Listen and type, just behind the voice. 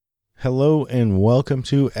Hello and welcome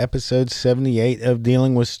to episode 78 of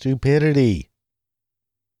Dealing with Stupidity.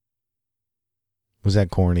 Was that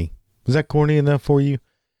corny? Was that corny enough for you?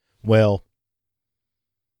 Well,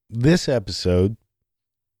 this episode,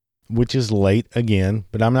 which is late again,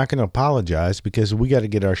 but I'm not going to apologize because we got to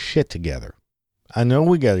get our shit together. I know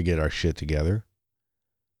we got to get our shit together,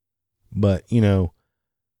 but you know,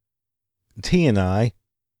 T and I,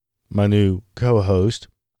 my new co-host,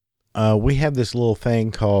 we have this little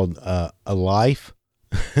thing called a life,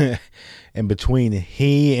 and between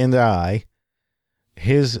he and I,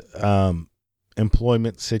 his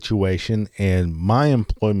employment situation and my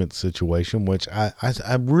employment situation, which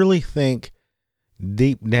I really think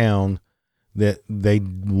deep down that they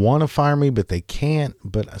want to fire me, but they can't.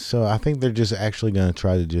 But so I think they're just actually going to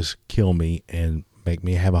try to just kill me and make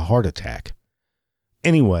me have a heart attack.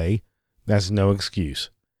 Anyway, that's no excuse.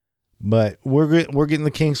 But we're getting the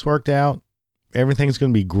kinks worked out. Everything's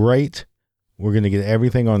going to be great. We're going to get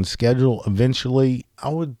everything on schedule eventually. I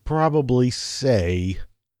would probably say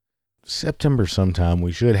September sometime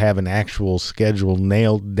we should have an actual schedule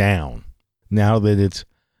nailed down now that it's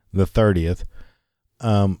the 30th.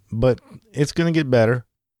 But it's going to get better.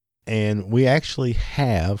 And we actually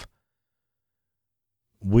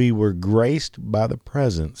we were graced by the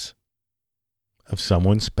presence of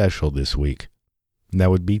someone special this week. And that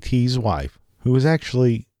would be T's wife, who is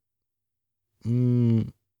actually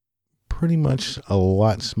pretty much a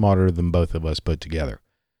lot smarter than both of us put together.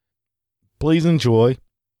 Please enjoy.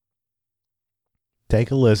 Take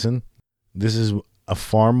a listen. This is a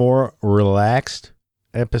far more relaxed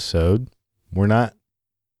episode. We're not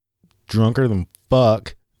drunker than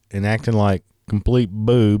fuck and acting like complete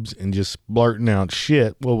boobs and just blurting out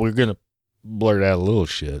shit. Well, we're going to blurt out a little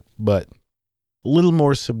shit, but a little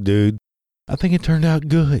more subdued. I think it turned out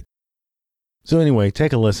good. So anyway,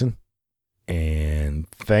 take a listen, and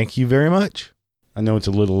thank you very much. I know it's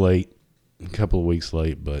a little late, a couple of weeks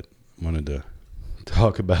late, but wanted to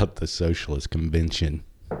talk about the socialist convention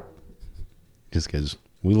just because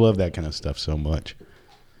we love that kind of stuff so much.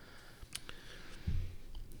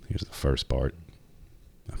 Here's the first part,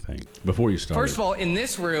 I think. Before you start, first of all, in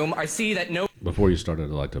this room, I see that no... Before you started, I'd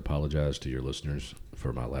like to apologize to your listeners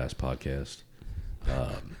for my last podcast.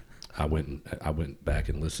 I went back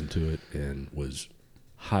and listened to it and was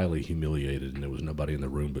highly humiliated, and there was nobody in the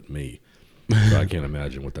room but me. So I can't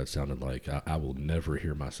imagine what that sounded like. I will never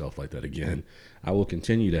hear myself like that again. I will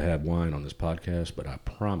continue to have wine on this podcast, but I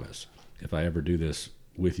promise if I ever do this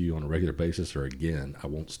with you on a regular basis or again, I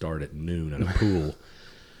won't start at noon at a pool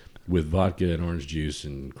with vodka and orange juice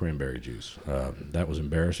and cranberry juice. That was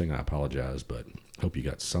embarrassing. I apologize, but hope you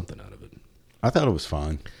got something out of it. I thought it was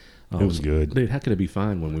fine. It was good. Dude, how could it be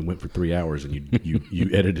fine when we went for 3 hours and you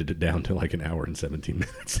edited it down to like an hour and 17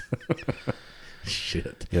 minutes?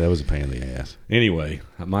 Shit. Yeah, that was a pain in the ass. Anyway,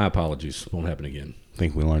 my apologies. Won't happen again. I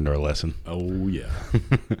think we learned our lesson. Oh, yeah.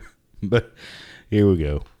 But here we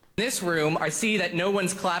go. In this room, I see that no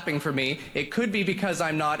one's clapping for me. It could be because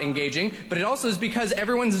I'm not engaging, but it also is because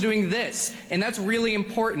everyone's doing this. And that's really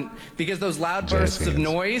important because those loud bursts of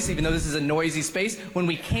noise, even though this is a noisy space, when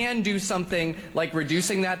we can do something like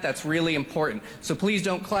reducing that, that's really important. So please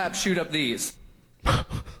don't clap, shoot up these. All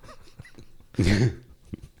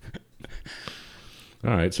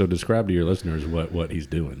right, so describe to your listeners what he's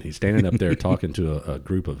doing. He's standing up there talking to a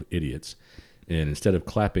group of idiots. And instead of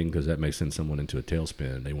clapping, because that may send someone into a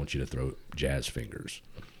tailspin, they want you to throw jazz fingers.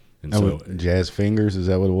 And so, jazz fingers, is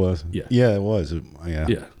that what it was? Yeah. Yeah, it was. Yeah.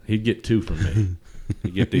 Yeah. He'd get 2 from me.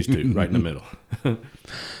 He'd get these 2 right in the middle.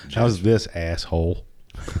 How's this asshole?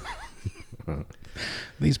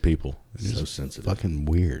 These people. So sensitive. Fucking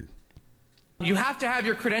weird. You have to have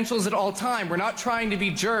your credentials at all time. We're not trying to be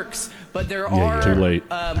jerks, but there Yeah, are too late.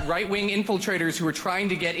 Right-wing infiltrators who are trying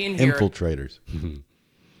to get in here. Infiltrators.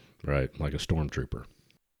 Right, like a stormtrooper.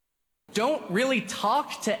 Don't really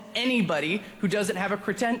talk to anybody who doesn't have a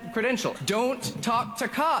credential. Don't talk to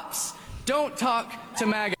cops. Don't talk to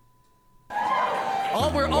MAGA.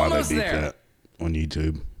 We're almost there. That on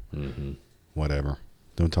YouTube. Mm-hmm. Whatever.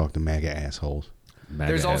 Don't talk to MAGA assholes.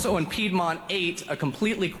 There's also in Piedmont 8 a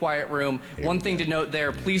completely quiet room. One thing to note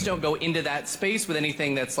there, please don't go into that space with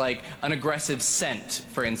anything that's like an aggressive scent,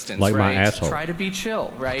 for instance. Like right? my asshole. Try to be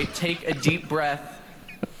chill, right? Take a deep breath.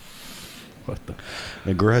 What the?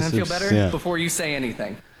 Aggressive Feel better scent. before you say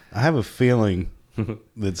anything. I have a feeling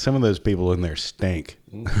that some of those people in there stink.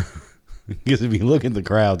 Because if you look at the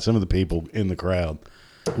crowd, some of the people in the crowd.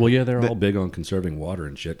 Well, yeah, they're all big on conserving water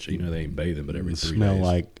and shit. You know, they ain't bathing, but every 3 days. Smell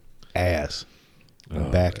like ass.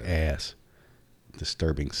 Back man. ass.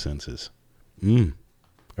 Disturbing senses.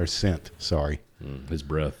 Or scent, sorry. His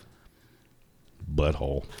breath.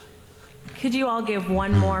 Butthole. Could you all give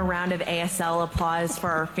one more round of ASL applause for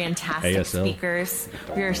our fantastic ASL? speakers?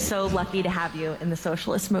 We are so lucky to have you in the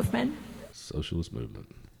socialist movement. Socialist movement.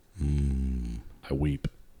 I weep.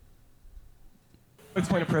 Quick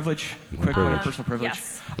point of privilege. Quick point of personal privilege.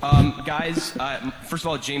 Yes. Guys, first of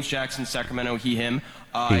all, James Jackson, Sacramento, he, him.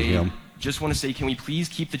 him. Just want to say, can we please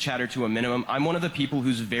keep the chatter to a minimum? I'm one of the people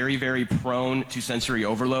who's very, very prone to sensory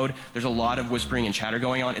overload. There's a lot of whispering and chatter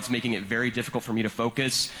going on. It's making it very difficult for me to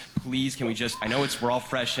focus. Please, can we just, I know we're all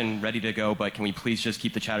fresh and ready to go, but can we please just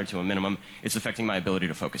keep the chatter to a minimum? It's affecting my ability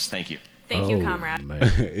to focus. Thank you. Thank you, comrade. Man.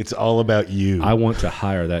 It's all about you. I want to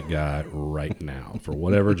hire that guy right now for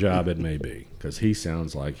whatever job it may be, because he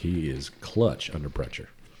sounds like he is clutch under pressure.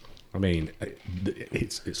 I mean,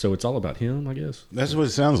 it's all about him, I guess. That's what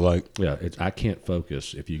it sounds like. Yeah, I can't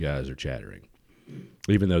focus if you guys are chattering,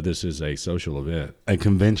 even though this is a social event. A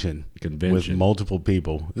convention with multiple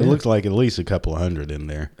people. It looks like at least a couple of hundred in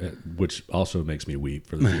there. Which also makes me weep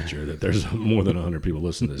for the future that there's more than 100 people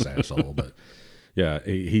listening to this asshole. But yeah,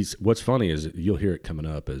 what's funny is you'll hear it coming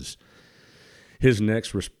up as his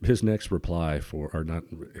next reply for, or not,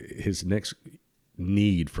 his next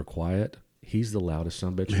need for quiet. He's the loudest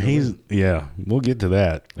son of a bitch. Yeah, we'll get to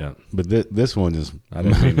that. Yeah. But this one is, I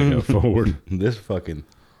didn't mean to go forward. This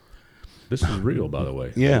This is real, by the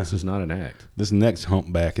way. Yeah. This is not an act. This next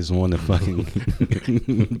humpback is the one that fucking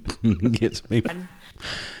gets me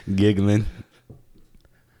giggling.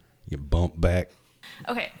 You bump back.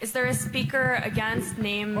 Okay, is there a speaker against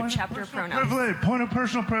name, chapter, pronoun? Point of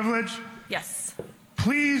personal privilege. Yes.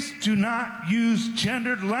 Please do not use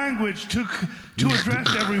gendered language to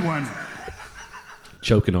address everyone.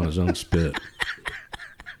 Choking on his own spit.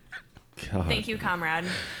 God. Thank you, comrade.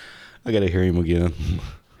 I gotta hear him again.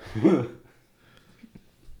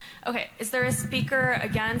 Okay, is there a speaker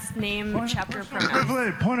against name, chapter,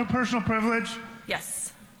 pronoun? Point of personal privilege.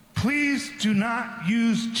 Yes. Please do not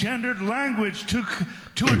use gendered language to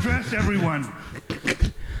address everyone.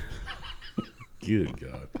 Good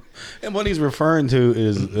God. And what he's referring to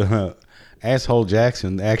is asshole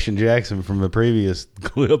Jackson, Action Jackson from the previous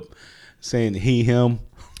clip, saying he, him.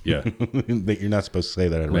 Yeah. That you're not supposed to say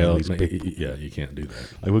that around Well, these people. yeah, you can't do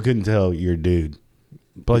that. Like, we couldn't tell you're a dude.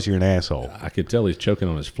 Plus, you're an asshole. I could tell he's choking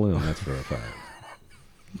on his phlegm. That's for a fact.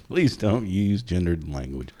 Please don't use gendered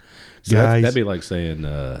language. So Guys. that'd be like saying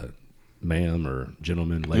ma'am or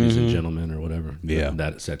gentlemen, ladies and gentlemen, or whatever. Yeah.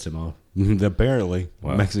 That sets him off. Apparently.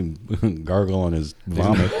 Wow. Makes him gargle on his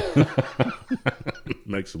vomit.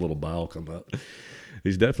 Makes a little bile come up.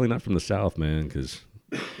 He's definitely not from the South, man, because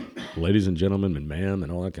ladies and gentlemen and ma'am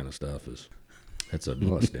and all that kind of stuff that's a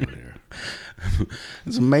must down here.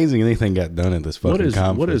 It's amazing anything got done at this fucking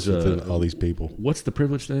conference with all these people. What's the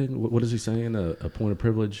privilege thing? What is he saying? A point of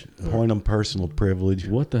privilege? Point of personal privilege.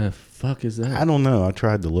 What the fuck is that? I don't know. I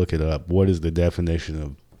tried to look it up. What is the definition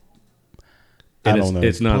of? And I don't know.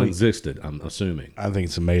 It's non-existent, I'm assuming. I think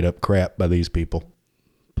it's a made up crap by these people.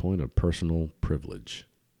 Point of personal privilege.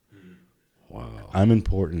 Wow. I'm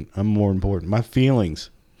important. I'm more important. My feelings.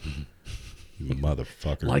 You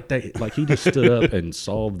motherfucker. Like he just stood up and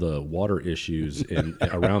solved the water issues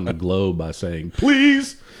around the globe by saying,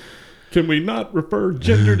 "Please, can we not refer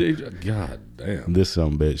gender to?" God damn. This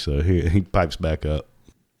sumbitch. So he pipes back up.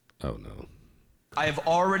 Oh no. I have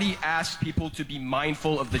already asked people to be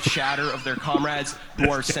mindful of the chatter of their comrades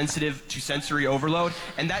who are sensitive to sensory overload,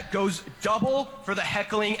 and that goes double for the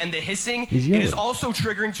heckling and the hissing. It is also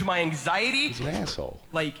triggering to my anxiety. He's an asshole.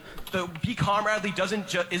 Like, the be comradely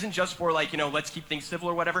isn't just for, like, let's keep things civil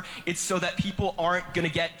or whatever. It's so that people aren't gonna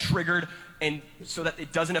get triggered, and so that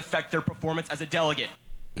it doesn't affect their performance as a delegate.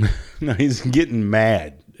 No, he's getting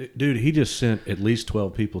mad. Dude, he just sent at least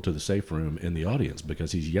 12 people to the safe room in the audience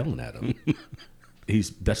because he's yelling at them.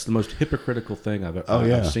 That's the most hypocritical thing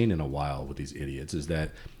I've seen in a while with these idiots, is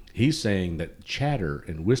that he's saying that chatter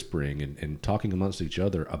and whispering and talking amongst each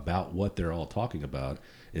other about what they're all talking about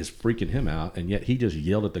is freaking him out, and yet he just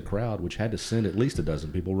yelled at the crowd, which had to send at least a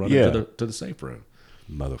dozen people running to the safe room.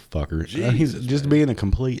 Motherfucker. Jesus, he's just being a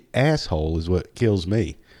complete asshole is what kills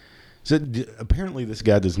me. So apparently this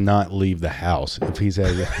guy does not leave the house if he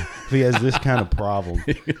has this kind of problem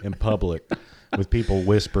in public with people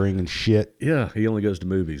whispering and shit. Yeah, he only goes to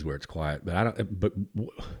movies where it's quiet. But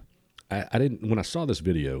I didn't. When I saw this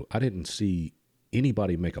video, I didn't see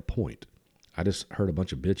anybody make a point. I just heard a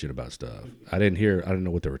bunch of bitching about stuff. I didn't know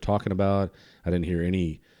what they were talking about. I didn't hear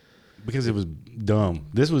any. Because it was dumb.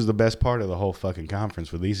 This was the best part of the whole fucking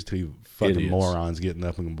conference, with these two fucking Idiots. morons getting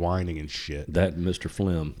up and whining and shit. That and Mr.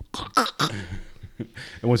 Phlegm.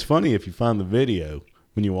 And what's funny, if you find the video,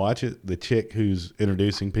 when you watch it, the chick who's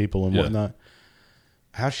introducing people and whatnot,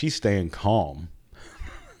 how she's staying calm.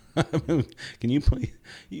 Can you please,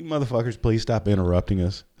 you motherfuckers, please stop interrupting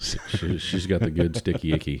us? She's got the good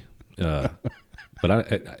sticky icky.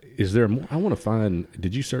 But is there more? I want to find.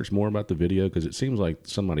 Did you search more about the video? Because it seems like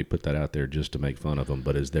somebody put that out there just to make fun of them.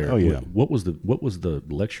 But is there? Oh, yeah. What was the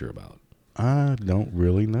lecture about? I don't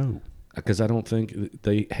really know. Because I don't think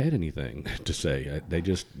they had anything to say. They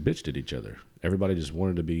just bitched at each other. Everybody just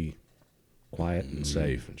wanted to be quiet and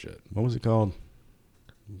safe and shit. What was it called?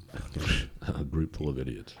 A group full of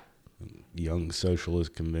idiots. Young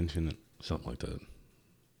Socialist Convention. Something like that.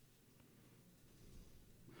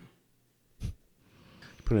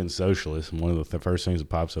 Put in socialist, and one of the first things that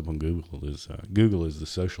pops up on Google is the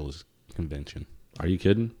Socialist Convention. Are you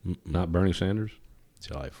kidding? Not Bernie Sanders?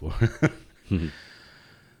 July 4th.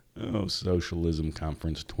 Socialism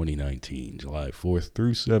Conference 2019, July 4th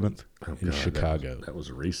through 7th in Chicago. That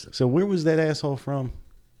was recent. So where was that asshole from?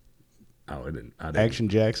 Oh, I didn't. Action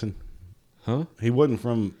Jackson? Huh? He wasn't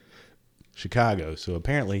from Chicago, so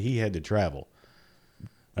apparently he had to travel.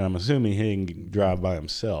 And I'm assuming he didn't drive by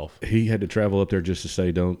himself. He had to travel up there just to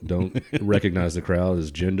say, don't recognize the crowd as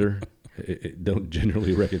gender. Don't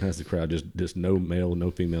generally recognize the crowd. Just no male, no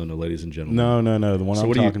female, no ladies and gentlemen. No. The one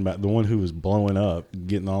I'm talking about, the one who was blowing up,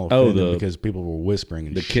 getting all offended because people were whispering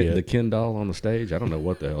and shit. The Ken doll on the stage. I don't know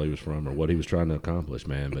what the hell he was from or what he was trying to accomplish,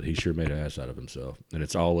 man. But he sure made an ass out of himself, and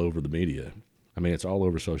it's all over the media. I mean, it's all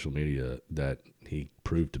over social media that he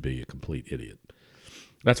proved to be a complete idiot.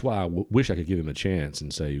 That's why I wish I could give him a chance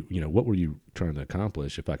and say, what were you trying to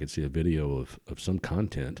accomplish? If I could see a video of some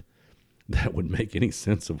content that would make any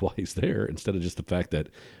sense of why he's there, instead of just the fact that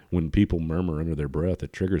when people murmur under their breath,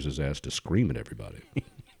 it triggers his ass to scream at everybody.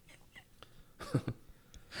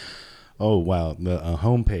 Oh, wow. The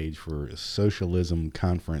homepage for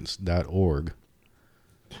socialismconference.org.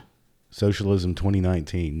 Socialism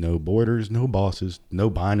 2019. No borders, no bosses,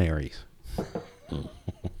 no binaries. Okay.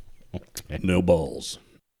 No balls.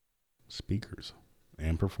 Speakers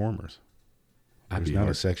and performers. There's not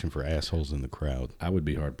a section for assholes in the crowd. I would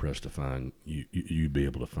be hard pressed to find you'd be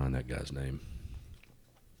able to find that guy's name.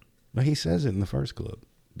 But he says it in the first clip.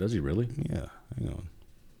 Does he really? Yeah. Hang on.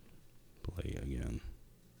 Play again.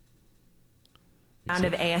 Round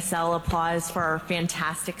of ASL applause for our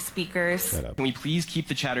fantastic speakers. Shut up. Can we please keep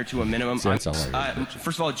the chatter to a minimum? That's all I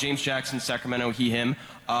First of all, James Jackson, Sacramento, he, him.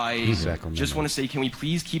 I Sacramento. just want to say, can we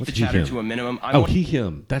please keep What's the chatter him? to a minimum? He,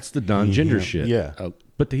 him. That's the non-gender him. shit. Yeah.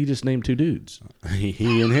 But he just named two dudes.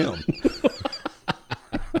 He and him.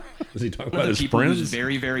 Is he talking One about of his the people who's friends?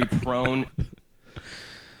 very, very prone.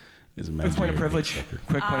 Quick point of privilege.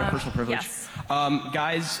 Quick point of personal privilege. Yes.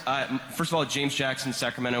 Guys, first of all, James Jackson,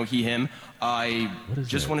 Sacramento, he, him. I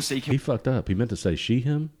just want to say, He fucked up. He meant to say she,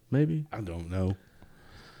 him, maybe? I don't know.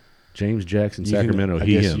 James Jackson, You can- Sacramento, I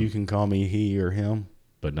he, guess him. you can call me he or him.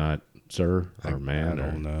 But not sir or man. I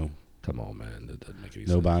don't know. Come on, man. That doesn't make any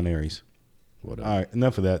No sense. binaries. Whatever. All right,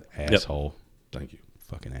 enough of that asshole. Thank you.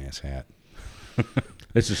 Fucking asshat.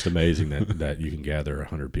 It's just amazing that you can gather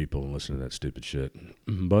 100 people and listen to that stupid shit.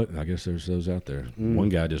 But I guess there's those out there. One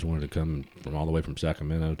guy just wanted to come from all the way from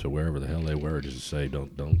Sacramento to wherever the hell they were just to say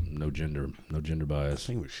no gender I bias.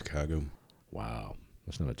 think it was Chicago. Wow,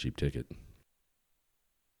 that's not a cheap ticket.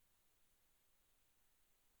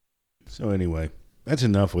 So anyway, that's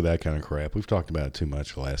enough with that kind of crap. We've talked about it too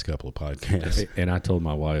much the last couple of podcasts. And I told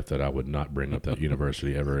my wife that I would not bring up that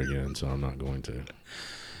university ever again, so I'm not going to.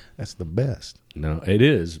 That's the best. No, it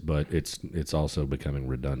is, but it's also becoming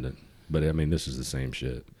redundant. But I mean, this is the same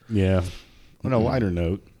shit. Yeah. On a lighter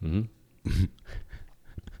note.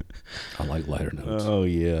 I like lighter notes. Oh,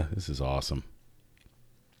 yeah. This is awesome.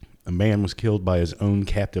 A man was killed by his own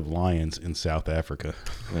captive lions in South Africa.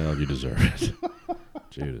 Well, you deserve it.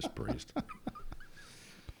 Judas Priest.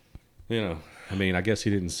 I mean, I guess he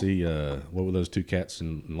didn't see, what were those two cats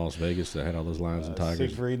in Las Vegas that had all those lions and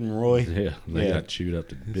tigers? Siegfried and Roy. Yeah, they Yeah. got chewed up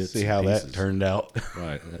to bits. See and how pieces. that turned out.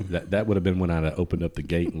 Right. That would have been when I'd have opened up the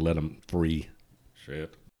gate and let them free.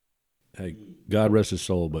 Shit. Hey, God rest his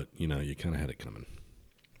soul, but, you kind of had it coming.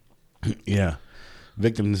 Yeah.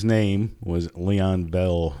 Victim's name was Leon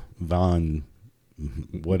Bell von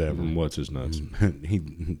whatever. What's his nuts? He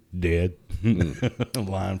dead.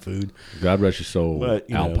 Lion food. God rest his soul, But,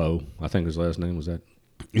 Alpo. I think his last name was that.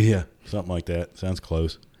 Yeah, something like that. Sounds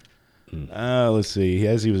close. Let's see.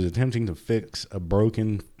 As he was attempting to fix a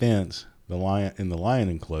broken fence, in the lion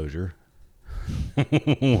enclosure, one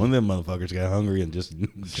of them motherfuckers got hungry and just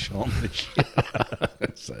chomped the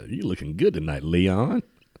shit. So, you looking good tonight, Leon.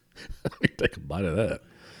 Take a bite of that.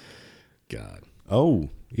 God. Oh,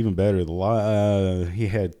 even better. He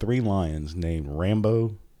had 3 lions named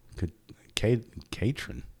Rambo,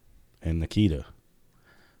 Katrin, and Nikita.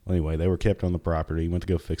 Well, anyway, they were kept on the property. Went to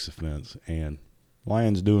go fix the fence, and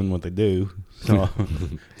lions doing what they do. So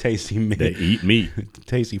tasty meat. They eat meat.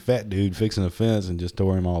 Tasty fat dude fixing a fence and just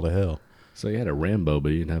tore him all to hell. So you had a Rambo, but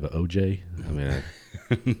you didn't have an OJ? I mean,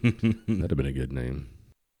 that'd have been a good name.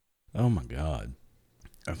 Oh, my God.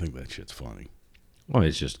 I think that shit's funny. Well,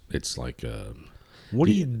 it's like... What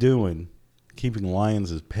are you doing keeping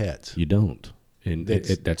lions as pets? You don't. And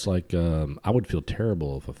that's like... I would feel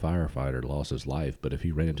terrible if a firefighter lost his life, but if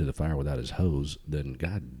he ran into the fire without his hose, then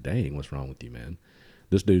god dang, what's wrong with you, man?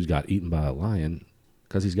 This dude's got eaten by a lion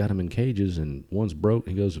because he's got them in cages, and one's broke,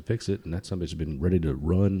 and he goes to fix it, and that somebody's been ready to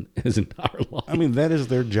run his entire life. I mean, that is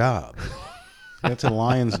their job. That's a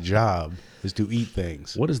lion's job, is to eat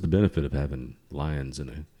things. What is the benefit of having lions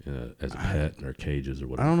as a pet in their cages or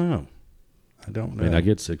whatever? I don't know. I mean, I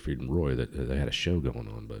get Siegfried and Roy that they had a show going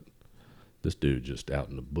on, but this dude just out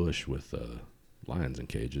in the bush with lions in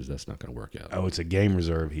cages, that's not going to work out. Oh, it's a game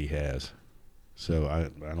reserve he has. So I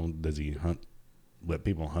don't. Does he let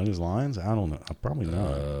people hunt his lions? I don't know. Probably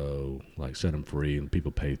not. Like set them free, and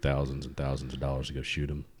people pay thousands and thousands of dollars to go shoot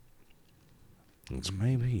them.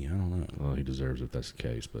 Maybe, I don't know. Well, he deserves it if that's the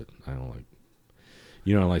case, but I don't like.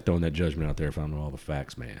 You know, I like throwing that judgment out there if I don't know all the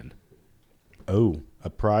facts, man. Oh, a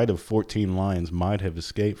pride of 14 lions might have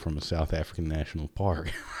escaped from a South African national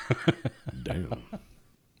park. Damn.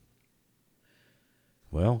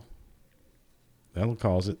 Well, that'll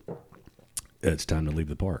cause it. It's time to leave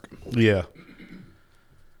the park. Yeah.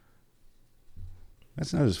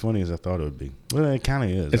 That's not as funny as I thought it would be. Well, it kind of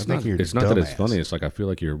is. It's not that it's funny. It's like I feel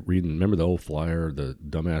like you're reading. Remember the old flyer, the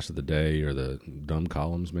dumbass of the day, or the dumb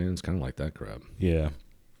columns, man? It's kind of like that crap. Yeah.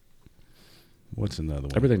 What's another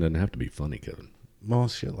one? Everything doesn't have to be funny, Kevin. Well,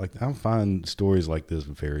 shit like that. I find stories like this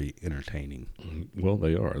very entertaining. Well,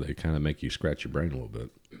 they are. They kind of make you scratch your brain a little bit.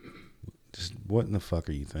 Just what in the fuck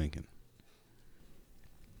are you thinking?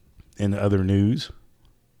 In other news,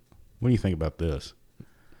 what do you think about this?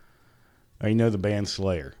 You know the band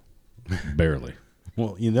Slayer. Barely.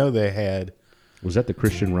 Well, you know they had... Was that the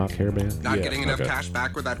Christian rock hair band? Not getting enough cash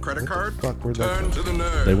back with that credit card? Turn to the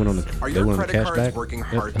Nerd. They went on the Are your credit cards cashback? working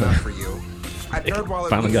hard enough for you? At NerdWallet,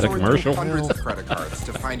 Finally got a commercial. hundreds of credit cards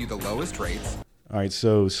to find you the lowest rates. All right,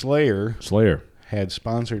 so Slayer Slayer had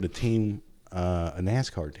sponsored a team, a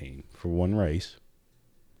NASCAR team for one race.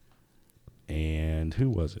 And who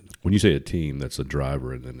was it? When you say a team, that's a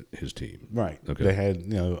driver and then his team. Right. Okay. They had,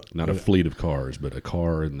 not a fleet of cars, but a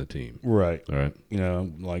car and the team. Right. All right.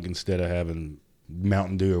 Like instead of having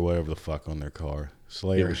Mountain Dew or whatever the fuck on their car,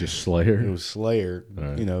 Slayer. It was just Slayer? It was Slayer.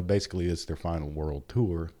 Right. Basically it's their final world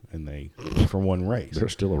tour, and they, for one race. They're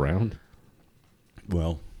still around?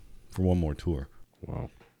 Well, for one more tour. Wow.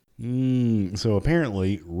 So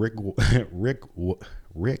apparently Rick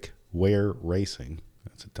Ware Racing,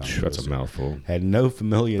 that's a tongue That's a mouthful. had no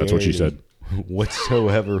familiarity That's what she said.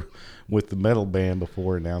 whatsoever with the metal band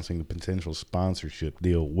before announcing the potential sponsorship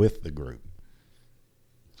deal with the group.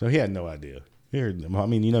 So he had no idea. A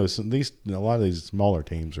lot of these smaller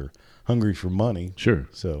teams are hungry for money. Sure.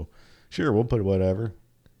 So, sure, we'll put whatever.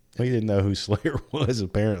 He didn't know who Slayer was,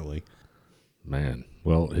 apparently. Man.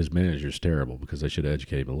 Well, his manager's terrible because they should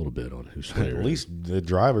educate him a little bit on who Slayer is. At least the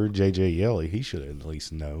driver, J.J. Yeley, he should have at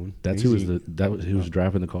least known. That's who was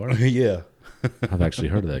driving the car? Yeah. I've actually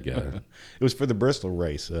heard of that guy. It was for the Bristol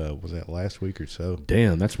race. Was that last week or so?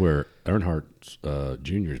 Damn, that's where Earnhardt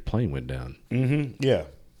Jr.'s plane went down. Mm-hmm. Yeah.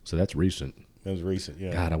 So that's recent. That was recent,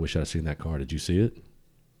 yeah. God, I wish I'd seen that car. Did you see it?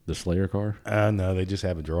 The Slayer car? No, they just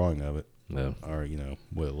have a drawing of it. No. Or,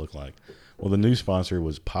 what it looked like. Well, the new sponsor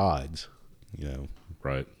was Pods,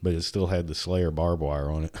 Right. But it still had the Slayer barbed wire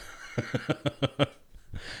on it. It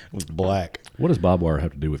was black. What does barbed wire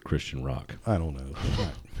have to do with Christian rock? I don't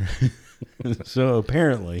know. So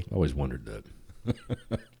apparently... I always wondered that.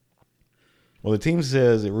 Well, the team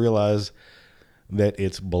says it realized that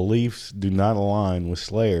its beliefs do not align with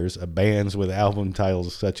Slayer's, a band's with album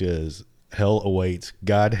titles such as Hell Awaits,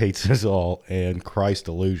 God Hates Us All, and Christ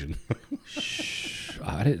Illusion.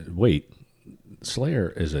 I didn't... Wait. Slayer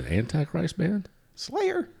is an Antichrist band?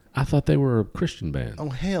 Slayer? I thought they were a Christian band. Oh,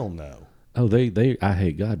 hell no. Oh, they I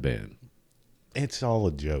Hate God band. It's all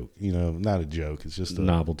a joke. Not a joke. It's just a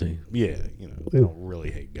novelty. Yeah, they don't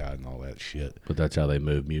really hate God and all that shit. But that's how they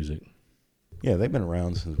move music. Yeah, they've been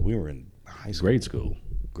around since we were in high school. Grade school.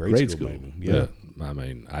 Grade school. Maybe. Yeah. I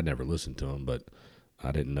mean, I never listened to them, but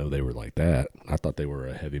I didn't know they were like that. I thought they were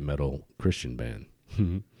a heavy metal Christian band.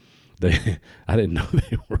 I didn't know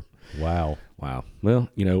they were. Wow. Well,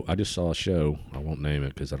 I just saw a show. I won't name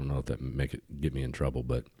it because I don't know if that get me in trouble.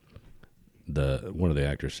 But one of the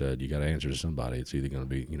actors said, "You got to answer to somebody. It's either going to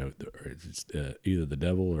be, it's either the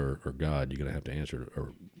devil or God. You're going to have to answer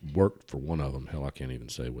or worked for one of them. Hell, I can't even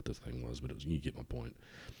say what the thing was, but you get my point.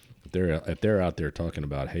 If they're out there talking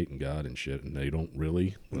about hating God and shit, and they don't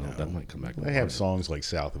really, that might come back. They have songs like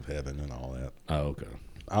 "South of Heaven" and all that. Oh, okay.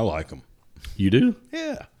 I like them. You do?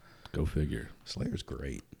 Yeah. Go figure. Slayer's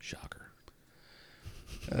great. Shocker.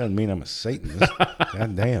 That doesn't mean I'm a Satanist.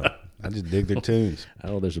 God damn. I just dig their tunes.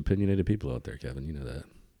 Oh, there's opinionated people out there, Kevin. You know that.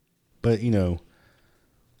 But,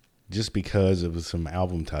 just because of some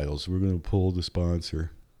album titles, we're going to pull the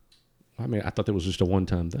sponsor. I mean, I thought that was just a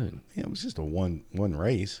one-time thing. Yeah, it was just a one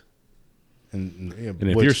race. And if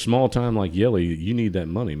you're small time like Yelly, you need that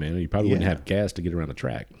money, man. You probably wouldn't have gas to get around the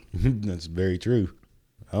track. That's very true.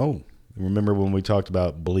 Oh, remember when we talked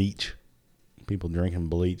about bleach? People drinking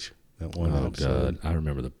bleach. That one episode. God, I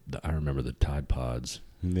remember the Tide Pods.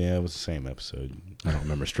 Yeah, it was the same episode. I don't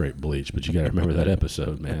remember straight bleach, but you got to remember that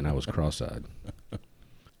episode, man. I was cross-eyed.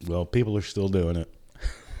 Well, people are still doing it.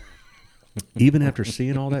 Even after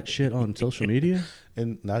seeing all that shit on social media?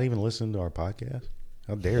 And not even listening to our podcast?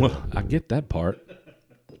 How dare they? Well, I get that part.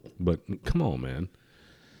 But come on, man.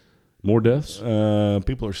 More deaths?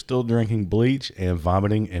 People are still drinking bleach and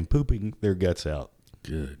vomiting and pooping their guts out.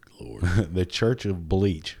 Good Lord. The Church of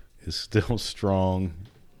Bleach is still strong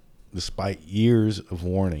despite years of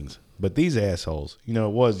warnings. But these assholes, it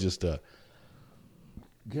was just a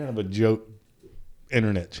kind of a joke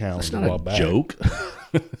internet challenge. It's not a joke.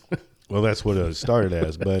 Well, that's what it started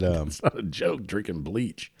as, but it's not a joke drinking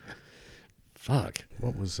bleach. Fuck.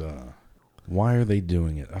 What was why are they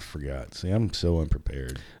doing it? I forgot. See, I'm so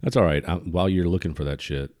unprepared. That's all right. While you're looking for that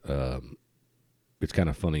shit, it's kind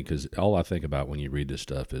of funny because all I think about when you read this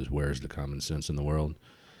stuff is where's the common sense in the world.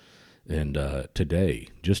 And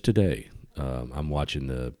just today, I'm watching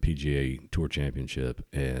the PGA Tour Championship,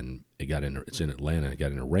 and it's in Atlanta. It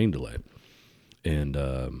got in a rain delay,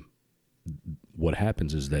 and what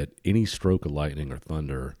happens is that any stroke of lightning or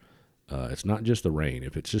thunder, it's not just the rain.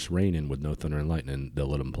 If it's just raining with no thunder and lightning, they'll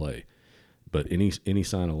let them play. But any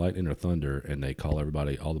sign of lightning or thunder, and they call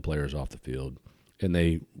all the players off the field, and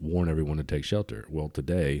they warn everyone to take shelter. Well,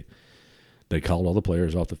 today they called all the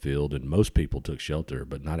players off the field, and most people took shelter,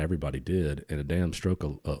 but not everybody did. And a damn strike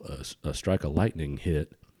of lightning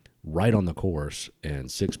hit right on the course,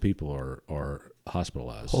 and 6 people are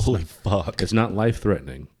hospitalized. Holy fuck! It's not life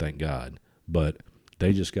threatening, thank God, but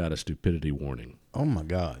they just got a stupidity warning. Oh my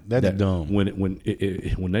God, that's dumb. When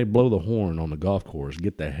they blow the horn on the golf course,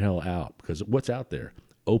 get the hell out, because what's out there?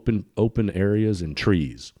 Open areas and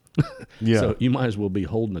trees. Yeah. So you might as well be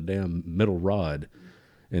holding a damn metal rod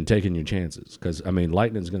and taking your chances, because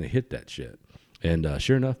lightning's going to hit that shit. And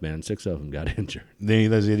sure enough, man, 6 of them got injured. Did any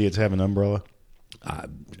of those idiots have an umbrella?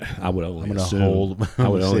 I would only I'm assume. I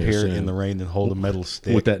would sit here in the rain and hold a metal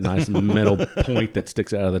stick with that nice metal point that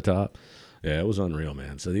sticks out of the top. Yeah, it was unreal,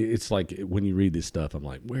 man. So it's like when you read this stuff, I'm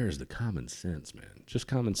like, where's the common sense, man? Just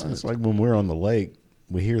common sense. It's like when we're on the lake,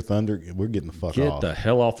 we hear thunder, we're getting the fuck off. Get the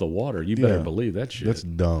hell off the water. You better believe that shit. That's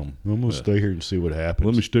dumb. I'm going to stay here and see what happens.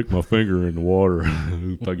 Let me stick my finger in the water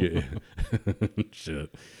if I get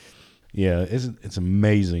shit. Yeah, it's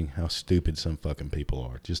amazing how stupid some fucking people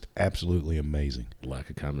are. Just absolutely amazing. Lack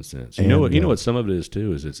of common sense. You know what some of it is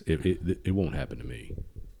too is it won't happen to me.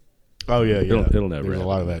 Oh yeah, yeah. It'll never. There's happen a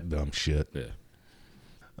lot of to that dumb shit. Yeah.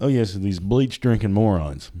 Oh yes, these bleach drinking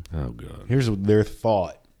morons. Oh God. Here's their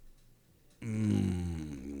thought.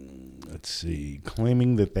 Let's see.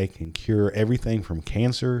 Claiming that they can cure everything from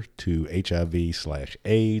cancer to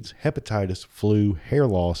HIV/AIDS, hepatitis, flu, hair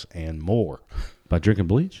loss, and more. By drinking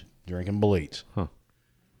bleach? Drinking bleach. Huh.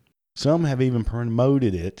 Some have even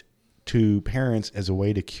promoted it to parents as a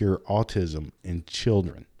way to cure autism in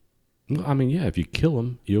children. Well, I mean, yeah, if you kill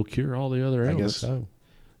them, you'll cure all the other ailments. I guess so.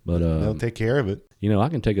 But they'll take care of it. I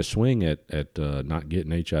can take a swing at not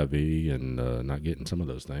getting HIV and not getting some of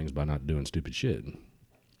those things by not doing stupid shit.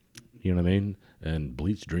 You know what I mean? And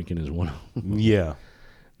bleach drinking is one of them. Yeah.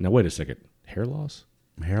 Now, wait a second. Hair loss?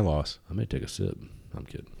 Hair loss. I may take a sip. I'm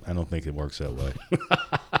kidding. I don't think it works that way.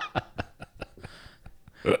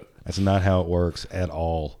 That's not how it works at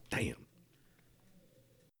all. Damn.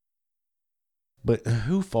 But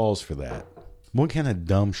who falls for that? What kind of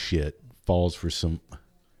dumb shit falls for some...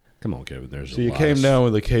 Come on, Kevin. There's So you came down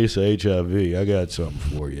with a case of HIV. I got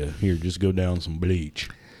something for you. Here, just go down some bleach.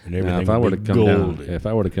 And everything now, if I were to come golden. down, if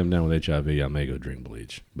I were to come down with HIV, I may go drink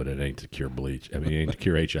bleach. But it ain't to cure bleach. I mean, it ain't to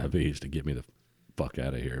cure HIV. It's to get me the fuck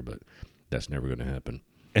out of here. But that's never going to happen.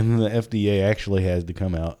 And the FDA actually has to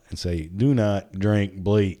come out and say, do not drink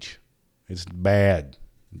bleach. It's bad.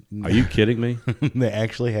 Are you kidding me? They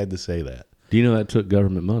actually had to say that. Do you know that took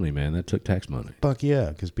government money, man? That took tax money. Fuck yeah,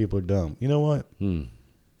 because people are dumb. You know what?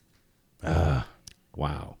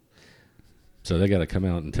 Wow. So they got to come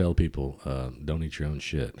out and tell people, don't eat your own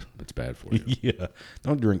shit. It's bad for you. Yeah.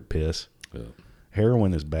 Don't drink piss. Yeah.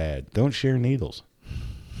 Heroin is bad. Don't share needles.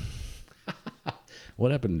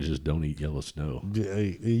 What happened to just don't eat yellow snow?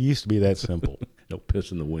 It used to be that simple. Don't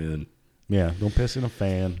piss in the wind. Yeah. Don't piss in a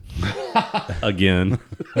fan. Again.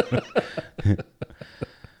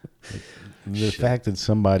 The fact that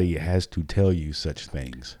somebody has to tell you such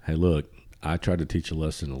things. Hey, look, I tried to teach a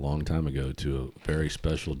lesson a long time ago to a very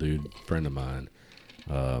special dude, friend of mine.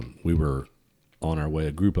 We were on our way,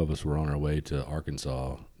 a group of us were on our way to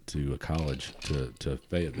Arkansas, to a college, to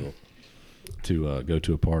Fayetteville, to go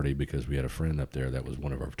to a party because we had a friend up there that was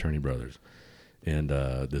one of our fraternity brothers. And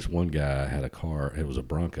this one guy had a car, it was a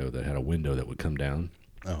Bronco that had a window that would come down.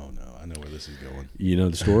 Oh, no, I know where this is going. You know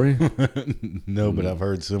the story? No, but I've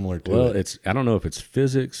heard similar to Well, it. I don't know if it's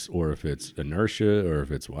physics or if it's inertia or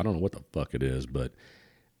if it's, I don't know what the fuck it is, but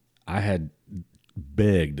I had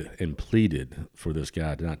begged and pleaded for this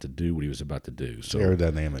guy not to do what he was about to do. So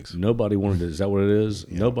Aerodynamics. nobody wanted to, is that what it is?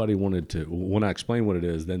 Yeah. Nobody wanted to, when I explain what it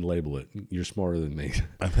is, then label it. You're smarter than me.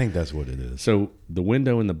 I think that's what it is. So the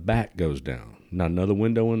window in the back goes down. Not another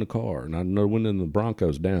window in the car. Not another window in the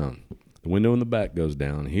Bronco's down. The window in the back goes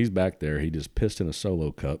down. He's back there. He just pissed in a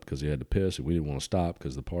solo cup because he had to piss, and we didn't want to stop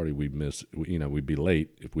because the party we'd miss. We'd be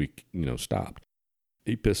late if we, stopped.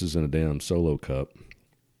 He pisses in a damn solo cup.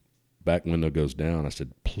 Back window goes down. I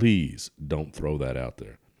said, please don't throw that out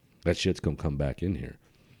there. That shit's going to come back in here.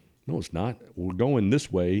 No, it's not. We're going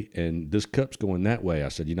this way, and this cup's going that way. I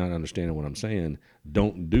said, you're not understanding what I'm saying.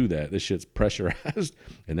 Don't do that. This shit's pressurized,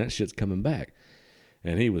 and that shit's coming back.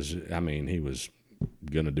 And he was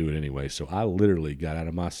going to do it anyway. So I literally got out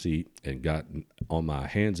of my seat and got on my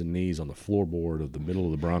hands and knees on the floorboard of the middle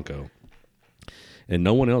of the Bronco. And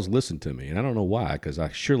no one else listened to me. And I don't know why, because I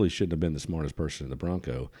surely shouldn't have been the smartest person in the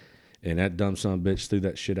Bronco. And that dumb son of a bitch threw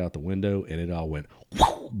that shit out the window, and it all went,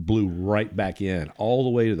 blew right back in, all the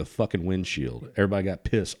way to the fucking windshield. Everybody got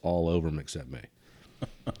pissed all over them except me.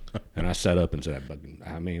 And I sat up and said,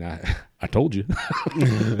 I told you.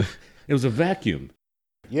 It was a vacuum.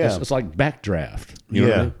 Yeah. It's like backdraft. You know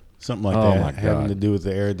what I mean? Something like Oh, that. my God. Having to do with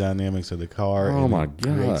the aerodynamics of the car. Oh, and my it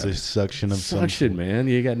creates God. a suction of Suction, man.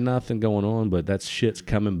 You got nothing going on, but that shit's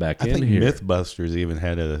coming back I in think here. Mythbusters even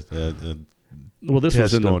had a Well, this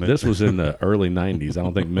was test on it. this was in the early 90s. I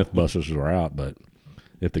don't think Mythbusters were out, but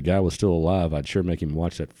if the guy was still alive, I'd sure make him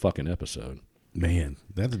watch that fucking episode. Man,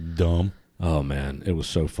 that's dumb. Oh, man. It was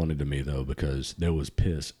so funny to me, though, because there was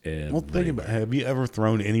piss everywhere. Well, think about, have you ever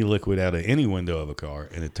thrown any liquid out of any window of a car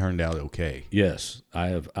and it turned out okay? Yes, I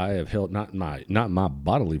have held not my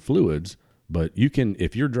bodily fluids, but you can,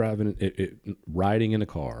 if you're riding in a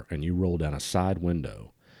car and you roll down a side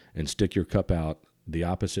window and stick your cup out the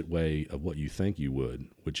opposite way of what you think you would,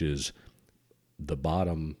 which is the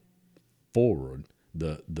bottom forward,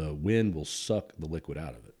 the wind will suck the liquid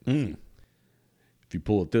out of it. Mm. If you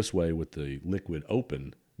pull it this way with the liquid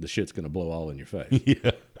open, the shit's going to blow all in your face.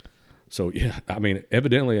 Yeah. So, yeah, I mean,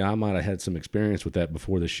 evidently I might have had some experience with that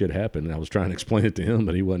before this shit happened. And I was trying to explain it to him,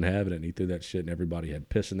 but he wasn't having it. And he threw that shit, and everybody had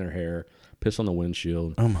piss in their hair, piss on the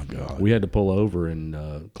windshield. Oh, my God. We had to pull over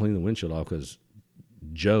and clean the windshield off because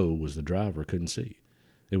Joe was the driver, couldn't see.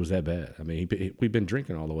 It was that bad. I mean, we've been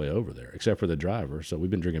drinking all the way over there, except for the driver. So we've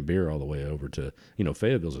been drinking beer all the way over to,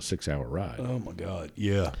 Fayetteville's a 6-hour ride. Oh, my God.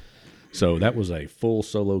 Yeah. So that was a full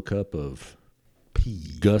solo cup of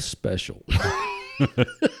Gus Special.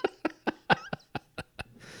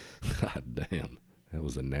 God damn. That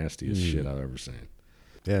was the nastiest shit I've ever seen.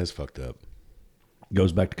 Yeah, it's fucked up.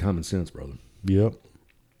 Goes back to common sense, brother. Yep.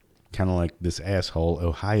 Kind of like this asshole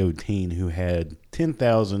Ohio teen who had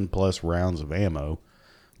 10,000 plus rounds of ammo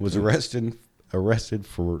was arrested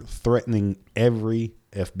for threatening every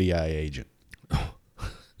FBI agent.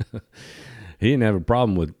 He didn't have a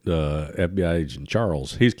problem with FBI agent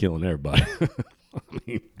Charles. He's killing everybody. I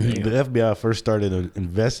mean, the FBI first started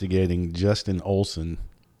investigating Justin Olson.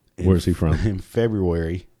 Where's he from? In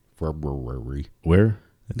February. Where?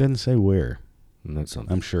 It doesn't say where. That's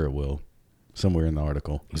something. I'm sure it will. Somewhere in the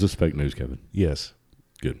article. Is this fake news, Kevin? Yes.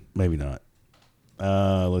 Good. Maybe not.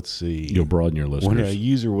 Let's see. You'll broaden your listeners. When a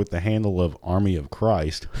user with the handle of Army of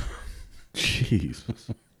Christ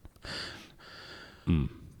Jesus.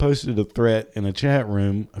 posted a threat in a chat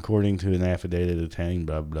room, according to an affidavit obtained,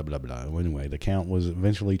 blah, blah, blah, blah. Anyway, the account was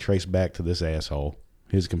eventually traced back to this asshole,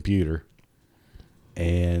 his computer.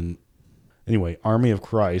 And anyway, Army of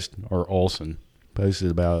Christ, or Olson, posted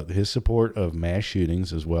about his support of mass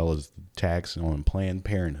shootings as well as attacks on Planned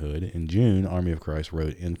Parenthood. In June, Army of Christ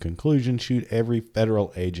wrote, in conclusion, shoot every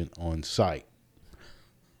federal agent on sight.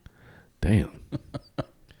 Damn.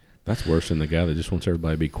 That's worse than the guy that just wants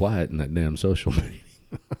everybody to be quiet in that damn social meeting.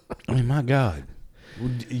 I mean, my God.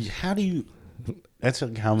 How do you... That's a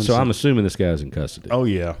common... So I'm assuming this guy's in custody. Oh,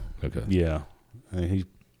 yeah. Okay. Yeah. I mean, he's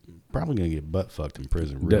probably going to get butt-fucked in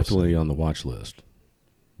prison real Definitely soon. on the watch list.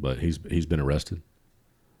 But he's been arrested.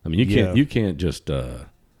 I mean, you can't just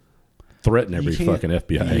threaten every fucking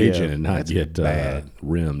FBI agent and not get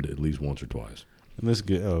rimmed at least once or twice. And this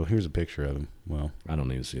guy, here's a picture of him. Well, I don't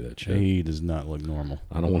need to see that shit. He does not look normal.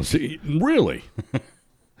 I don't want to see. Really?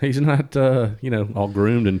 He's not, all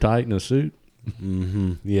groomed and tight in a suit.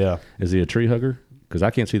 Mm-hmm. Yeah. Is he a tree hugger? Because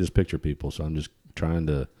I can't see this picture, people. So I'm just trying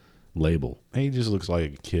to label. He just looks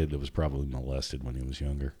like a kid that was probably molested when he was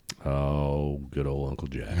younger. Oh, good old Uncle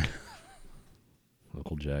Jack.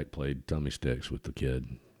 Uncle Jack played tummy sticks with the kid,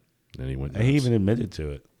 and he went nuts. He even admitted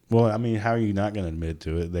to it. Well, I mean, how are you not going to admit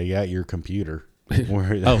to it? They got your computer.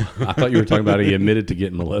 Oh, I thought you were talking about he admitted to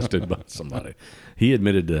getting molested by somebody. He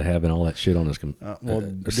admitted to having all that shit on his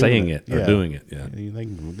saying it or doing it. Yeah, they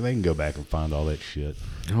can go back and find all that shit.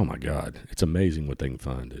 Oh my God, it's amazing what they can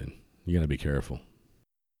find, dude. You got to be careful.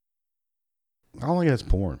 All I got is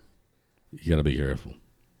porn. You got to be careful.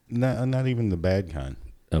 Not even the bad kind.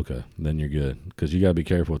 Okay, then you're good because you got to be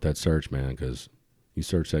careful with that search, man. Because you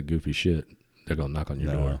search that goofy shit, they're gonna knock on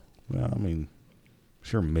your door. Well, I mean.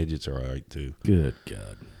 Sure, midgets are all right, too. Good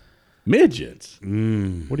God. Midgets? What are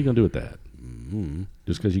you going to do with that?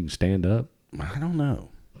 Just because you can stand up? I don't know.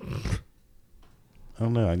 I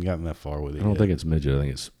haven't gotten that far with it I don't think it's midget. I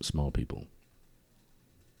think it's small people.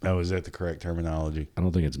 Oh, is that the correct terminology? I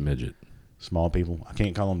don't think it's midget. Small people? I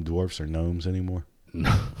can't call them dwarfs or gnomes anymore.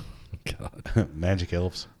 No. God. Magic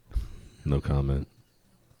elves? No comment.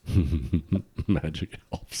 Magic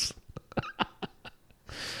elves.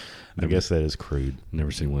 I guess that is crude.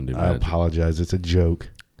 Never seen one do I magic. apologize. It's a joke.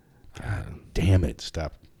 God damn it.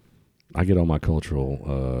 Stop. I get all my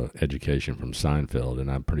cultural education from Seinfeld, and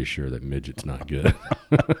I'm pretty sure that midget's not good.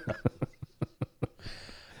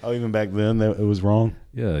 Oh, even back then, it was wrong?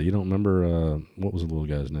 Yeah, you don't remember, what was the little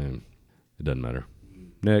guy's name? It doesn't matter.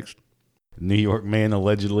 Next. New York man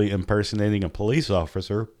allegedly impersonating a police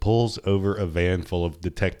officer pulls over a van full of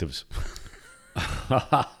detectives.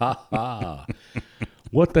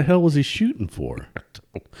 What the hell was he shooting for?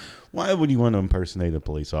 Why would you want to impersonate a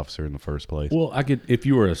police officer in the first place? Well, I could, if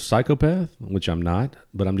you were a psychopath, which I'm not,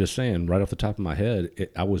 but I'm just saying, right off the top of my head,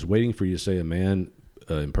 I was waiting for you to say a man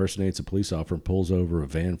impersonates a police officer and pulls over a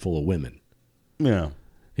van full of women. Yeah.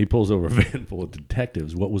 He pulls over a van full of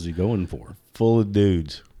detectives. What was he going for? Full of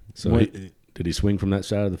dudes. So did he swing from that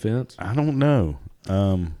side of the fence? I don't know.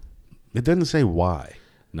 It doesn't say why.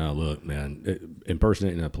 No, look, man,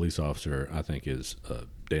 impersonating a police officer, I think, is a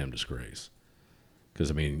damn disgrace. Because,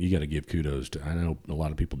 I mean, you got to give kudos to, I know a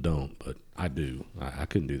lot of people don't, but I do. I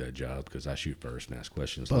couldn't do that job because I shoot first and ask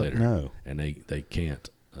questions later. No. And they can't.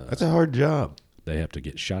 That's a hard job. They have to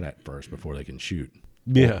get shot at first before they can shoot.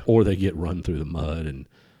 Yeah. Or they get run through the mud and,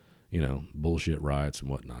 bullshit riots and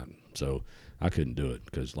whatnot. So I couldn't do it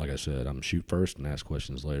because, like I said, I'm shoot first and ask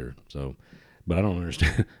questions later. So... But I don't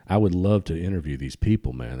understand. I would love to interview these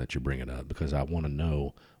people, man, that you're bringing up because I want to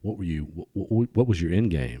know what was your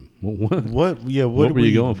end game? What were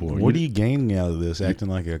you going for? What are you gaining out of this? Acting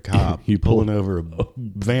like a cop, you pulling over a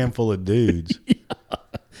van full of dudes.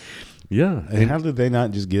 Yeah. And how did they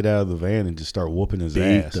not just get out of the van and just start whooping his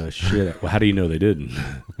ass? Beat the shit out. Well, how do you know they didn't?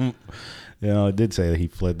 It did say that he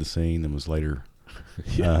fled the scene and was later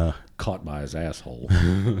caught by his asshole.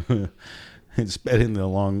 And sped in the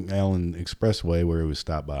Long Island Expressway where he was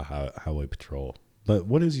stopped by highway patrol. But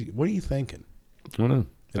what are you thinking? I don't know.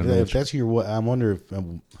 If that's I wonder if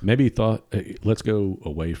maybe he thought, hey, let's go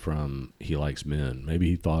away from he likes men. Maybe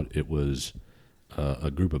he thought it was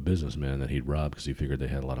a group of businessmen that he'd robbed because he figured they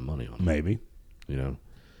had a lot of money on them. Maybe,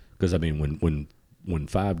 because I mean when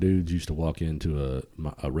five dudes used to walk into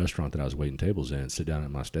a restaurant that I was waiting tables in and sit down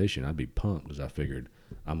at my station, I'd be pumped because I figured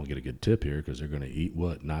I'm going to get a good tip here because they're going to eat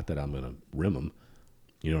what? Not that I'm going to rim them.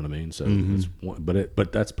 You know what I mean? So,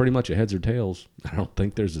 but that's pretty much a heads or tails. I don't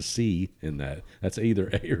think there's a C in that. That's either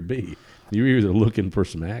A or B. You're either looking for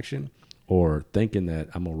some action or thinking that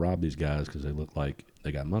I'm going to rob these guys because they look like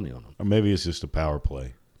they got money on them. Or maybe it's just a power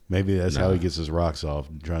play. Maybe that's how he gets his rocks off,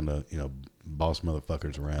 trying to, boss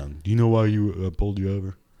motherfuckers around. Do you know why you pulled you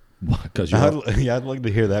over? Because I'd like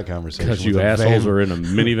to hear that conversation. Because you assholes are in a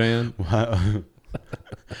minivan.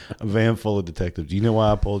 A van full of detectives. Do you know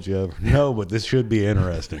why I pulled you over? No, but this should be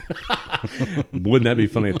interesting. Wouldn't that be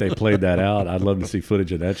funny if they played that out? I'd love to see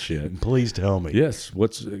footage of that shit. Please tell me. Yes.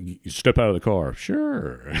 You step out of the car.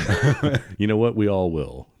 Sure. You know what? We all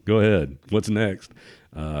will. Go ahead. What's next?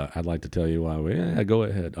 I'd like to tell you why. Yeah, go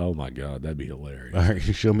ahead. Oh my God, that'd be hilarious. All right,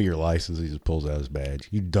 show me your license. He just pulls out his badge.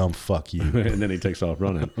 You dumb fuck you. And then he takes off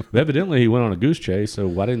running. But evidently, he went on a goose chase. So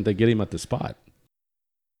why didn't they get him at the spot?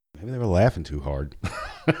 Maybe they were laughing too hard.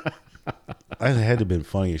 That had to have been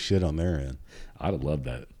funny as shit on their end. I'd have loved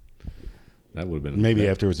that. That would have been maybe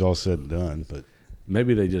after it was all said and done, but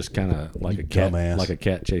maybe they just kind of like a cat, dumbass. like a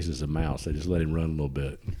cat chases a mouse. They just let him run a little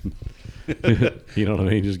bit. You know what I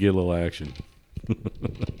mean? Just get a little action.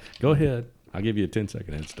 Go ahead. I'll give you a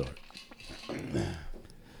 10-second head start.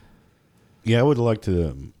 Yeah, I would like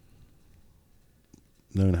to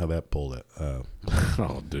know how that pulled out.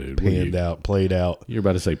 Oh, dude. Played out. You're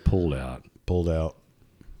about to say pulled out. Pulled out.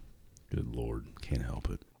 Good Lord. Can't help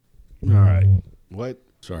it. All right. What?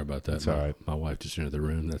 Sorry about that. It's all right. My wife just entered the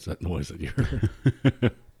room. That's that noise that you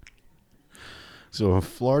heard. So a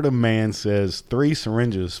Florida man says 3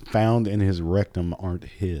 syringes found in his rectum aren't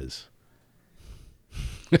his.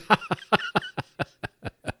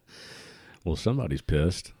 Well, somebody's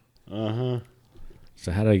pissed. Uh-huh.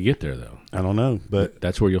 So how did he get there, though? I don't know, but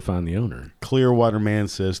That's where you'll find the owner. Clearwater man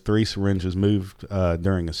says 3 syringes moved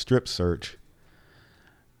during a strip search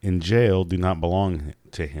in jail do not belong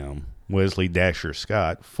to him. Wesley Dasher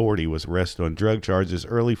Scott, 40, was arrested on drug charges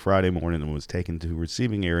early Friday morning and was taken to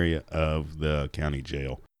receiving area of the county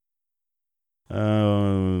jail.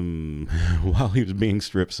 While he was being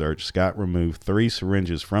strip searched, Scott removed 3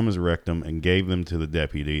 syringes from his rectum and gave them to the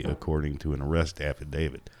deputy, according to an arrest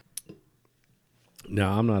affidavit.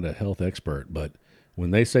 Now, I'm not a health expert, but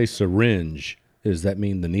when they say syringe, does that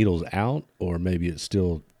mean the needle's out, or maybe it's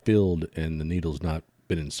still filled and the needle's not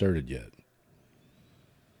been inserted yet?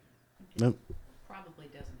 Nope. Probably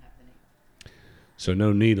doesn't have the needle. So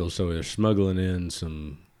no needle, so they're smuggling in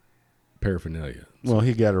some paraphernalia. Well,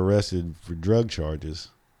 he got arrested for drug charges,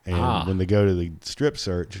 and when they go to the strip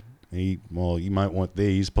search, you might want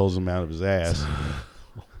these, pulls them out of his ass,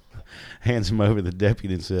 hands them over to the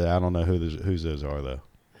deputy and said, I don't know whose those are, though.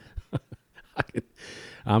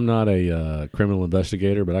 I'm not a criminal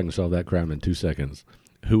investigator, but I can solve that crime in 2 seconds.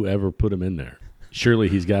 Whoever put him in there. Surely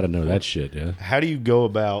he's got to know that shit, yeah? How do you go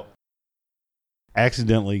about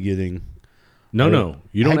accidentally getting... No,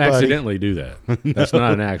 you don't Hey, buddy. accidentally do that. That's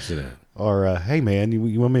not an accident. Or, hey, man,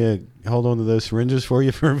 you want me to hold on to those syringes for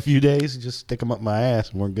you for a few days? Just stick them up my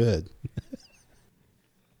ass and we're good.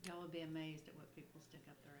 Y'all would be amazed at what people stick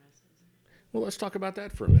up their asses. Well, let's talk about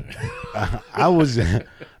that for a minute.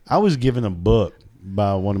 I was given a book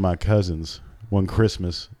by one of my cousins one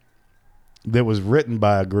Christmas that was written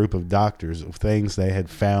by a group of doctors of things they had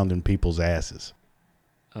found in people's asses.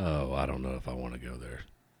 Oh, I don't know if I want to go there.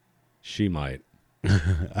 She might.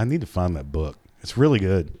 I need to find that book. It's really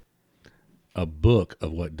good. A book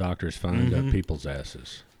of what doctors find up people's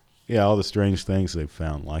asses. Yeah, all the strange things they've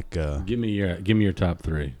found, like Give me your top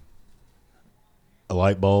 3. a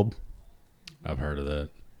light bulb. I've heard of that.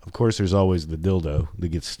 Of course, there's always the dildo that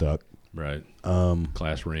gets stuck. Right.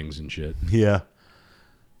 Class rings and shit. Yeah.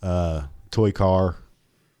 Toy car.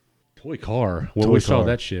 Toy car. Well, Toy we saw car.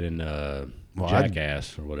 that shit in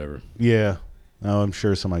Jackass or whatever. Yeah. Oh, I'm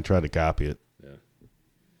sure somebody tried to copy it. Yeah.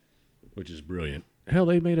 Which is brilliant. Hell,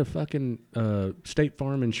 they made a fucking State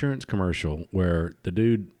Farm insurance commercial where the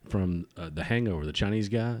dude from The Hangover, the Chinese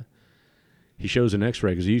guy, he shows an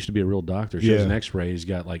X-ray because he used to be a real doctor. Shows an X-ray. He's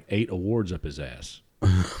got like 8 awards up his ass.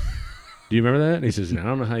 Do you remember that? And he says, I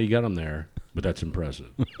don't know how you got them there, but that's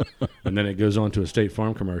impressive. And then it goes on to a State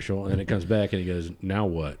Farm commercial, and it comes back, and he goes, now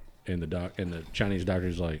what? And the Chinese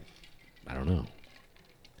doctor's like, I don't know.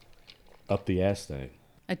 Up the ass thing.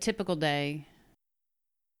 A typical day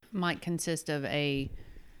might consist of a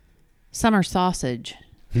summer sausage.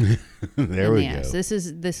 There we go. This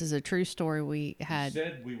is a true story we had. You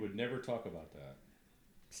said we would never talk about that.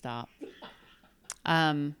 Stop.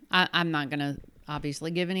 I'm not going to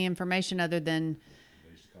obviously give any information other than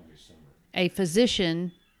a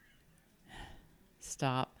physician.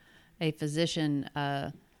 Stop. A physician.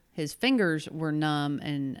 His fingers were numb,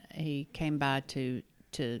 and he came by to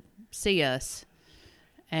see us,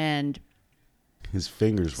 and His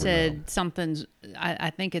fingers were said numb. something's.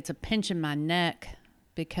 I think it's a pinch in my neck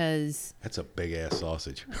because. That's a big ass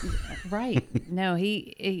sausage. Right. No,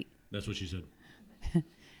 he That's what she said.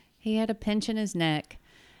 He had a pinch in his neck,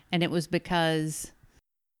 and it was because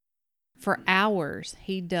for hours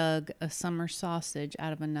he dug a summer sausage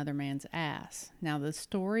out of another man's ass. Now, the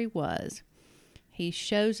story was he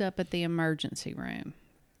shows up at the emergency room.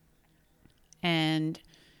 And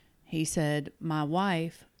he said, my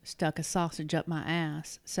wife stuck a sausage up my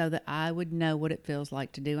ass so that I would know what it feels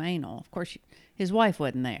like to do anal. Of course, his wife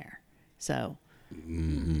wasn't there. So,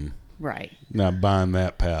 right. Not buying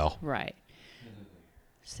that, pal. Right.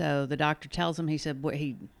 So the doctor tells him, he said,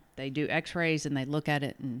 they do x-rays and they look at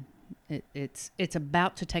it and it's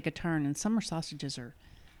about to take a turn, and summer sausages are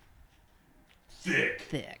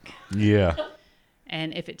thick. Yeah.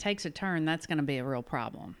 And if it takes a turn, that's going to be a real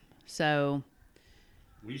problem. So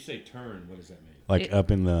when you say turn, what does that mean? Like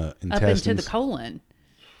up in the intestines? Up into the colon.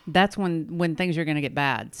 That's when things are going to get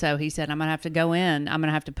bad. So he said, I'm going to have to go in. I'm going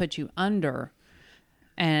to have to put you under,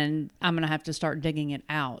 and I'm going to have to start digging it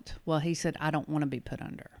out. Well, he said, I don't want to be put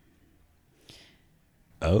under.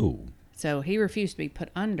 Oh. So he refused to be put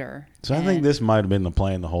under. So I think this might have been the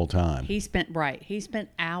plan the whole time. He spent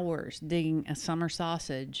hours digging a summer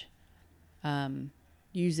sausage,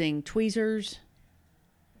 using tweezers,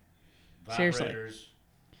 seriously,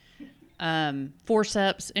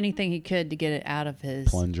 forceps, anything he could to get it out of his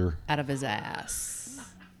plunger, out of his ass.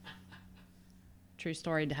 True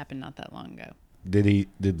story. It happened not that long ago. Did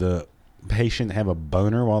the patient have a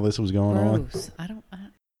boner while this was going on?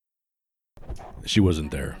 She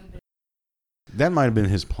wasn't there. That might have been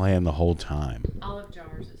his plan the whole time. Olive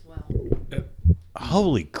jars as well.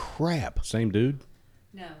 Holy crap. Same dude?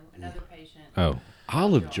 No, another patient. Oh,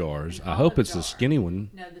 olive jars. I hope it's the skinny one.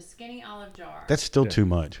 No, the skinny olive jar. That's still too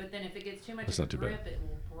much. But then if it gets too much That's of not a too bad. grip, it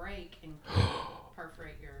will break and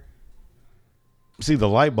perforate your... See, the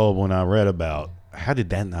light bulb one I read about, how did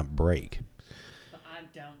that not break? I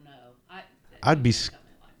don't know. I'd be...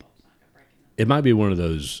 It might be one of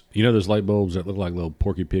those, those light bulbs that look like little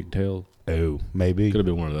Porky Pigtail? Oh, maybe. Could have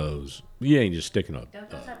been one of those. You ain't just sticking up. Don't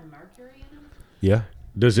those have mercury in them? Yeah.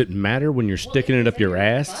 Does it matter when you're sticking it up your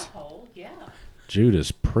ass? Butthole, yeah.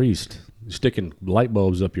 Judas Priest. You're sticking light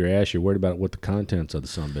bulbs up your ass. You're worried about what the contents of the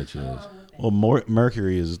sumbitch is. Well,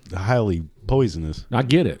 mercury is highly poisonous. I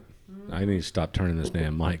get it. I need to stop turning this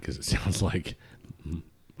damn mic because it sounds like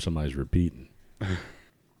somebody's repeating.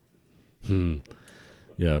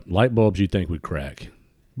 Yeah, light bulbs you think would crack.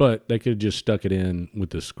 But they could have just stuck it in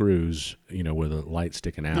with the screws, where the light's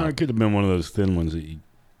sticking out. No, it could have been one of those thin ones that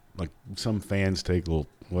like some fans take little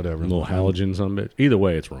halogens on it. Either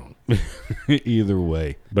way, it's wrong. Either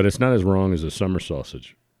way. But it's not as wrong as a summer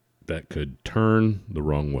sausage that could turn the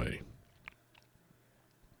wrong way.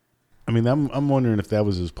 I mean, I'm wondering if that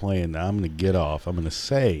was his plan. Now I'm going to get off. I'm going to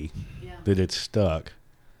say that it's stuck.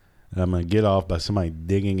 And I'm going to get off by somebody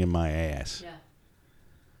digging in my ass. Yeah.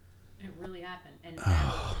 It really happened. And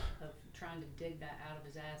of trying to dig that out of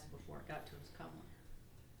his ass before it got to his colon.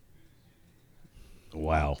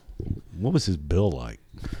 Wow. What was his bill like?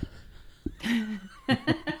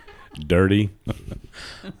 Dirty.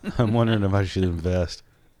 I'm wondering if I should invest.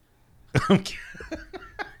 I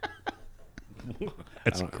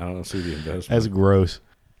don't see the investment. That's gross.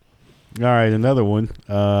 All right, another one.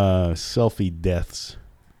 Selfie deaths.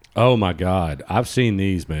 Oh my God, I've seen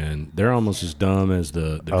these, man. They're almost as dumb as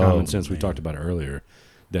the common sense we talked about earlier.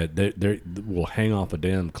 That they will hang off a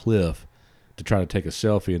damn cliff to try to take a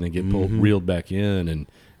selfie and then get reeled back in,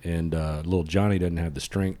 and little Johnny doesn't have the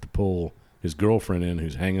strength to pull his girlfriend in,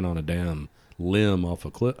 who's hanging on a damn limb off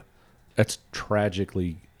a cliff. That's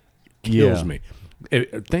tragically kills me.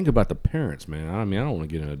 Think about the parents, man. I mean, I don't want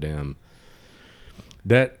to get in a damn.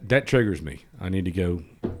 That triggers me. I need to go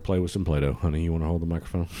play with some Play-Doh. Honey, you want to hold the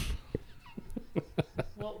microphone?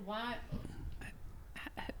 Well,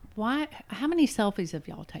 why? How many selfies have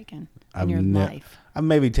y'all taken in your life? I've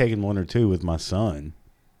maybe taken one or two with my son,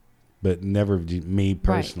 but never me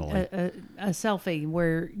personally. Right. A selfie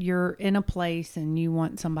where you're in a place and you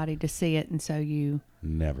want somebody to see it, and so you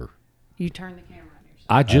never. You turn the camera on yourself.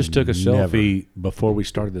 I just took a selfie before we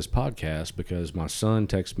started this podcast because my son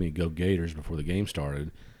texted me "Go Gators" before the game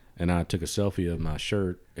started, and I took a selfie of my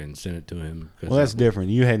shirt and sent it to him. Well, that's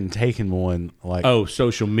different. You hadn't taken one like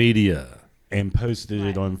social media and posted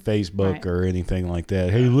it on Facebook or anything like that.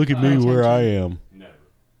 Hey, look at me where I am. Never.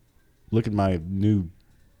 Look at my new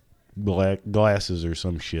glasses or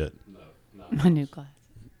some shit. No. My new glasses.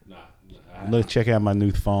 Nah. Let's check out my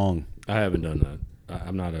new thong. I haven't done that.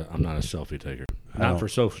 I'm not a selfie taker. Not for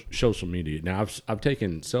social media. Now I've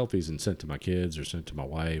taken selfies and sent to my kids or sent to my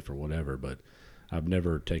wife or whatever, but I've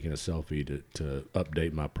never taken a selfie to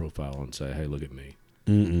update my profile and say, "Hey, look at me."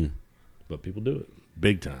 Mm-mm. But people do it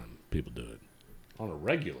big time. People do it on a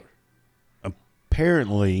regular.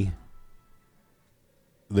 Apparently,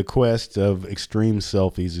 the quest of extreme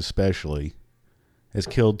selfies, especially, has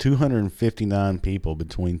killed 259 people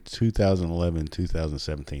between 2011 and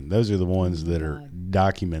 2017. Those are the ones that are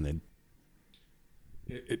documented.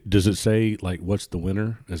 Does it say, like, what's the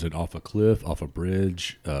winner? Is it off a cliff, off a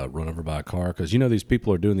bridge, run over by a car? Because, you know, these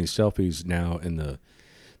people are doing these selfies now in the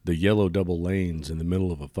yellow double lanes in the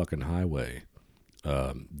middle of a fucking highway.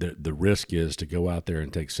 The risk is to go out there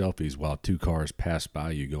and take selfies while two cars pass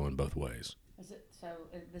by you going both ways.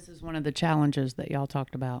 This is one of the challenges that y'all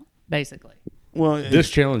talked about, basically. Well, this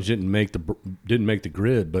challenge didn't make the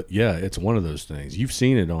grid, but yeah, it's one of those things. You've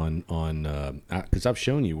seen it on because I've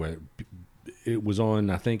shown you where it was on.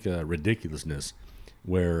 I think Ridiculousness,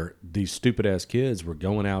 where these stupid ass kids were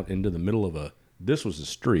going out into the middle of this was a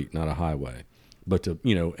street, not a highway, but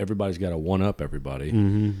everybody's got to one up everybody.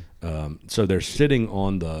 Mm-hmm. So they're sitting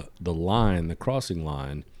on the line, the crossing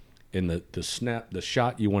line, and the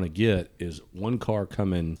shot you want to get is one car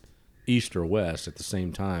coming east or west at the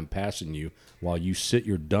same time, passing you while you sit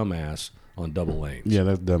your dumb ass on double lanes. Yeah,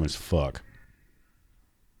 that's dumb as fuck.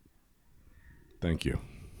 Thank you.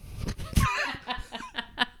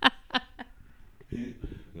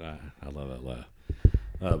 I love that laugh.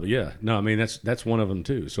 But yeah, no, I mean that's one of them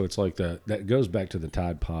too. So it's like that goes back to the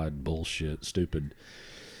Tide Pod bullshit, stupid,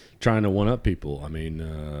 trying to one up people. I mean,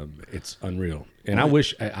 it's unreal. And I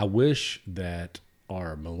wish that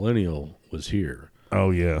our millennial was here.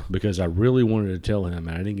 Oh yeah, because I really wanted to tell him,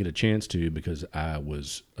 and I didn't get a chance to because I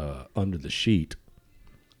was under the sheet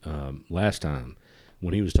last time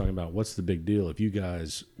when he was talking about what's the big deal. If you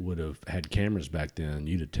guys would have had cameras back then,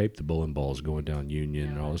 you'd have taped the bowling balls going down Union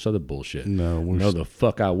and all this other bullshit. No, the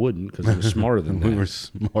fuck I wouldn't, because I was smarter than that. We were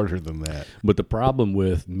smarter than that. But the problem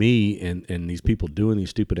with me and these people doing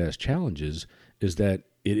these stupid ass challenges is that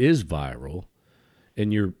it is viral,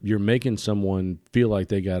 and you're making someone feel like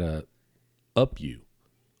they gotta up you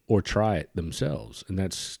or try it themselves, and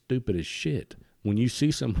that's stupid as shit. When you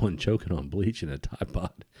see someone choking on bleach in a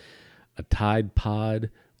Tide Pod,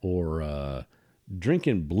 or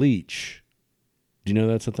drinking bleach, do you know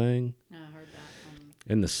that's a thing? I heard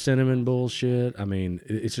that. And the cinnamon bullshit. I mean,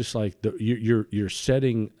 it's just like you're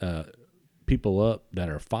setting people up that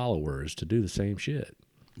are followers to do the same shit.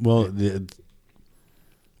 Well,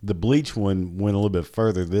 the bleach one went a little bit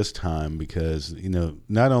further this time because,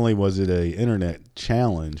 not only was it a internet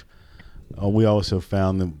challenge, we also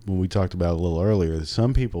found that when we talked about it a little earlier, that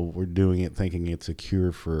some people were doing it thinking it's a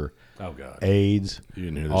cure for AIDS,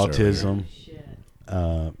 autism,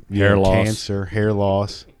 hair loss, cancer, hair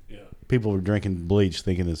loss. Yeah. People were drinking bleach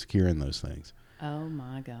thinking it's curing those things. Oh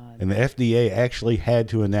my God. And the FDA actually had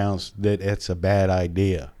to announce that it's a bad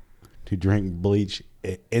idea to drink bleach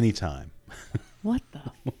at any time. What the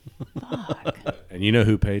fuck? And you know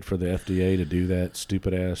who paid for the FDA to do that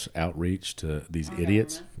stupid ass outreach to these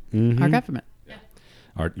idiots? Mm-hmm. Our government.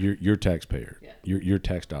 Yeah. Your taxpayer. Yeah. Your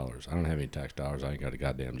tax dollars. I don't have any tax dollars. I ain't got a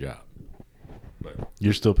goddamn job. But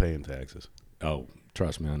you're still paying taxes. Oh,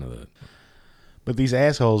 trust me, I know that. But these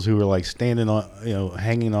assholes who are like standing on,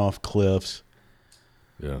 hanging off cliffs,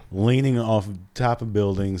 leaning off top of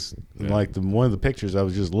buildings, like one of the pictures I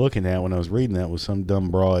was just looking at when I was reading that was some dumb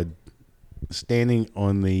broad standing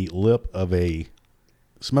on the lip of a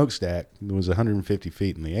smokestack that was 150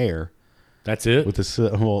 feet in the air. That's it? With the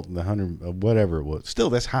 100, whatever it was. Still,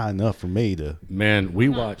 that's high enough for me to... Man, we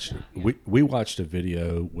watched a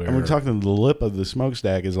video where... And we're talking the lip of the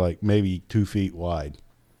smokestack is like maybe 2 feet wide.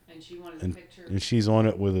 And she wanted a picture. And she's on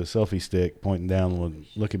it with a selfie stick pointing down,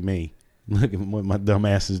 look at me. Look at what my dumb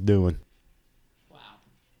ass is doing. Wow.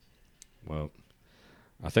 Well,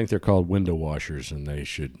 I think they're called window washers, and they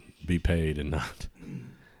should be paid and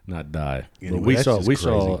not die. Anyway, but we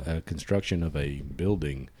saw a construction of a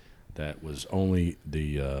building that was only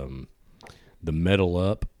the metal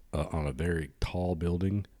up on a very tall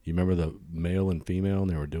building. You remember the male and female, and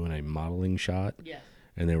they were doing a modeling shot? Yes.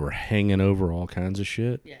 And they were hanging over all kinds of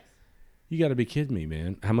shit? Yes. You got to be kidding me,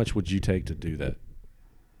 man. How much would you take to do that?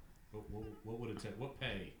 What would it take? What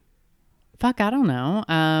pay? Fuck, I don't know.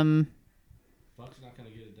 Fuck's not going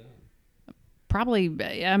to get it done. Probably,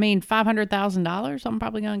 $500,000. I'm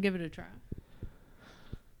probably going to give it a try.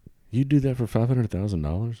 You do that for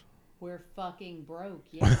 $500,000? We're fucking broke,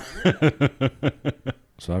 yeah.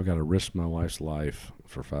 So I've got to risk my wife's life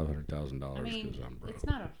for $500,000 because I'm broke. It's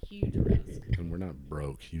not a huge risk. And we're not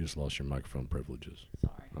broke. You just lost your microphone privileges.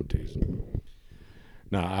 Sorry. I'm teasing.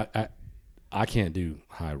 No, I can't do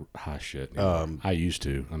high shit anymore. I used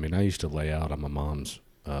to. I used to lay out on my mom's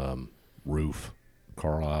roof,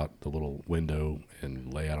 carve out the little window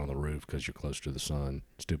and lay out on the roof because you're close to the sun.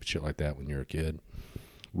 Stupid shit like that when you're a kid.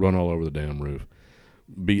 Run all over the damn roof.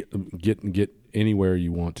 Get anywhere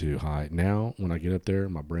you want to high. Now, when I get up there,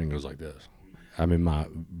 my brain goes like this. I mean, my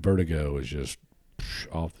vertigo is just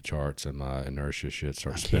off the charts, and my inertia shit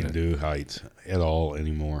starts spinning. I can't do heights at all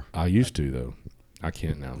anymore. I used to, though. I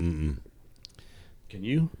can't now. Mm-mm. Can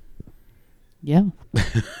you? Yeah.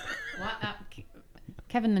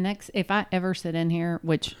 Kevin, if I ever sit in here,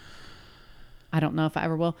 which I don't know if I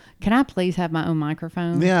ever will, can I please have my own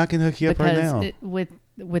microphone? Yeah, I can hook you up right now.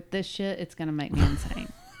 With this shit, it's going to make me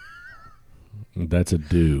insane. That's a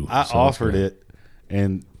do. I offered it,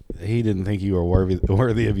 and he didn't think you were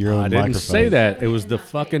worthy of your own microphone. I didn't say that. It was the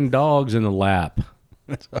fucking dogs in the lap.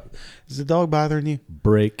 Is the dog bothering you?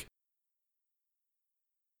 Break.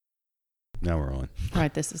 Now we're on.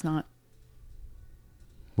 Right, this is not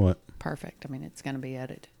What? perfect. I mean, it's going to be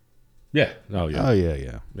edited. Yeah. Oh, yeah. Oh,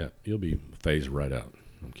 yeah. Yeah. You'll be phased right out.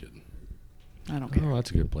 I'm kidding. I don't care. Oh,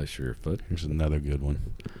 that's a good place for your foot. Here's another good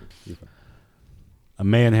one. A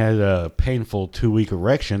man had a painful 2-week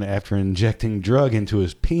erection after injecting drug into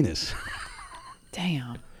his penis.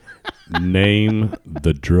 Damn. Name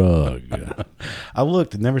the drug. I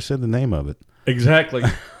looked. It never said the name of it. Exactly.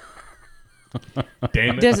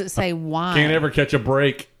 Damn it. Does it say why? Can't ever catch a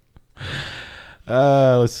break.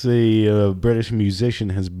 Let's see. A British musician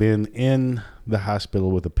has been in the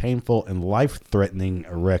hospital with a painful and life-threatening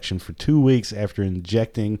erection for 2 weeks after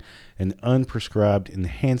injecting an unprescribed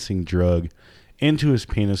enhancing drug into his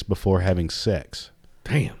penis before having sex.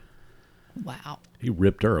 Damn. Wow. He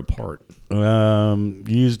ripped her apart.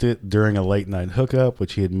 Used it during a late-night hookup,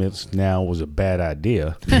 which he admits now was a bad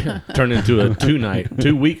idea. Turned into a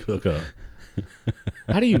 2-week hookup.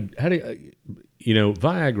 How do you,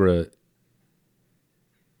 Viagra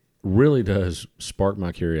really does spark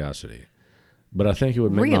my curiosity, but I think it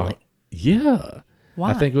would make my, yeah.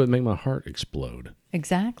 Why? I think it would make my heart explode.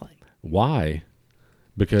 Exactly. Why?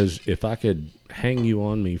 Because if I could hang you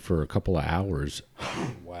on me for a couple of hours,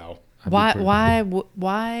 wow.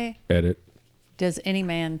 Why edit? Does any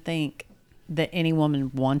man think that any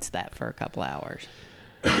woman wants that for a couple of hours?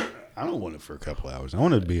 I don't want it for a couple of hours. I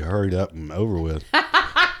want it to be hurried up and over with.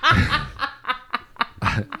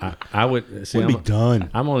 I would see. Be done.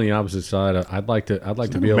 I'm on the opposite side. I'd like to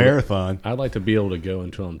be able marathon. I'd like to be able to go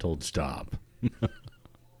until I'm told stop.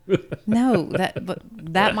 No,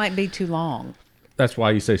 that might be too long. That's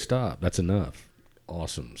why you say stop. That's enough.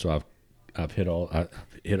 Awesome. So I've hit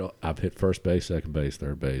first base, second base,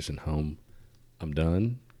 third base, and home. I'm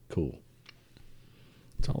done. Cool.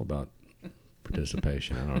 It's all about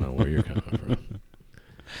participation. I don't know where you're coming from.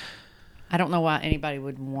 I don't know why anybody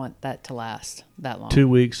would want that to last that long. 2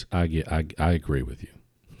 weeks. I agree with you.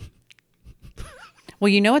 Well,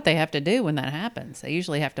 you know what they have to do when that happens. They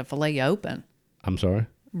usually have to fillet you open. I'm sorry?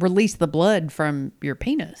 Release the blood from your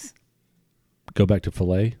penis. Go back to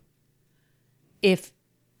fillet? If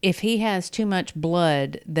he has too much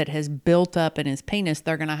blood that has built up in his penis,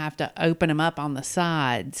 they're going to have to open him up on the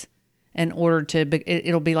sides in order to...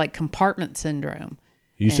 It'll be like compartment syndrome.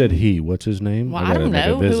 You said he. What's his name? Well, I don't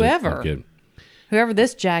know. Whoever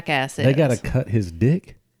this jackass is. They got to cut his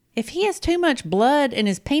dick? If he has too much blood in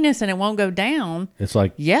his penis and it won't go down... It's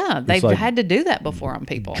like... Yeah, they've had to do that before on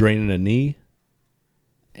people. Draining a knee?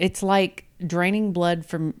 It's like draining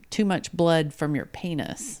too much blood from your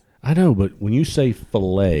penis. I know, but when you say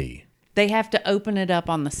fillet... They have to open it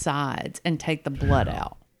up on the sides and take the blood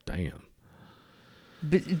out. Damn.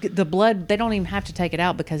 But the blood, they don't even have to take it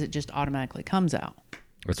out because it just automatically comes out.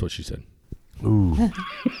 That's what she said. Ooh.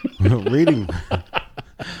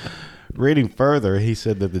 Reading further, he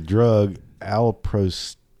said that the drug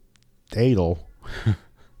alloprostatal,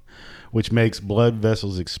 which makes blood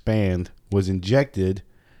vessels expand, was injected,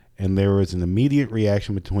 and there was an immediate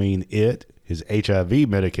reaction between it, his HIV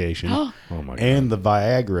medication, and the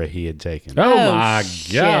Viagra he had taken. Oh my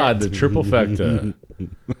God, the triple factor.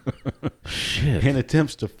 Shit. In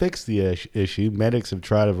attempts to fix the issue, medics have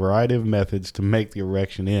tried a variety of methods to make the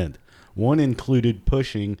erection end. One included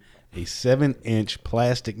pushing a 7-inch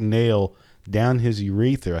plastic nail down his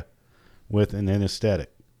urethra with an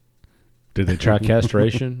anesthetic. Did they try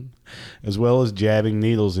castration? As well as jabbing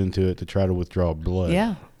needles into it to try to withdraw blood.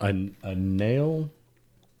 Yeah. A nail?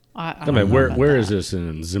 I mean, where is this?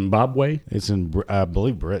 In Zimbabwe? It's in, I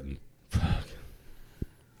believe, Britain.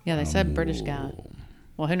 Yeah, they said British guy.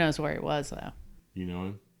 Well, who knows where he was, though. You know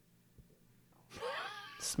him?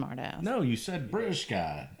 Smart ass. No, you said British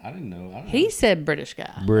guy. I didn't know. He said British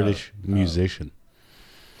guy. British musician.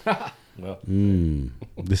 Well,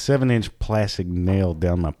 the 7-inch plastic nail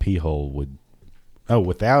down my pee hole would... Oh,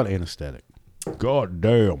 without anesthetic. God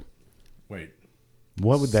damn. Wait.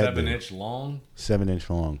 What would that 7-inch long?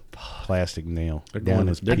 7-inch long plastic nail down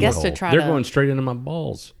his pee hole. I guess to try They're going straight into my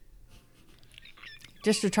balls.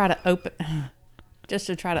 Just to try to open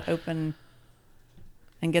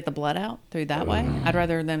and get the blood out through that way. I'd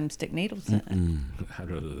rather them stick needles in it. I'd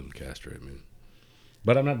rather them castrate me.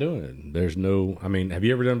 But I'm not doing it. There's no, I mean, have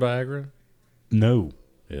you ever done Viagra? No.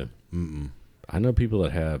 Yeah. I know people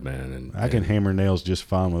that have, man. And I can hammer nails just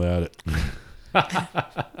fine without it.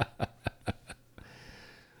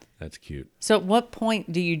 That's cute. So at what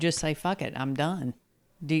point do you just say, fuck it, I'm done?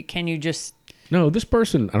 Can you just... No, this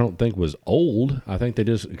person I don't think was old. I think they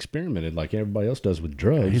just experimented like everybody else does with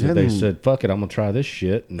drugs. They said, fuck it, I'm going to try this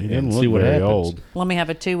shit and see what happens. Old. Let me have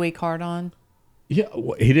a 2-week hard on. Yeah,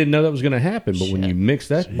 he didn't know that was going to happen, but when you mix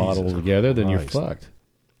that bottle together, then you're fucked.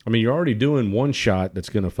 I mean, you're already doing one shot that's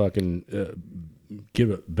going to fucking give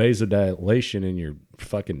a vasodilation in your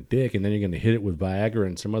fucking dick, and then you're going to hit it with Viagra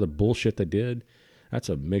and some other bullshit they did. That's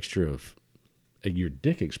a mixture of your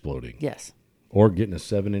dick exploding. Yes. Or getting a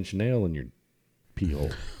 7-inch nail in your pee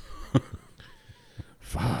hole.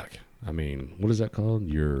 Fuck. I mean, what is that called?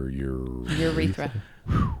 Your urethra.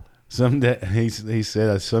 Some day, he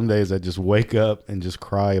said, some days I just wake up and just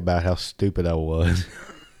cry about how stupid I was.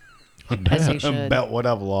 As you should. About what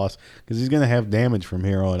I've lost, because he's going to have damage from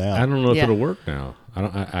here on out. I don't know if it'll work now.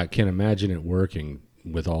 I can't imagine it working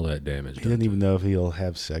with all that damage. He doesn't even know if he'll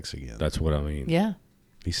have sex again. That's what I mean. Yeah.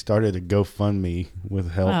 He started a GoFundMe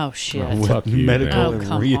with help. Oh, shit. With medical and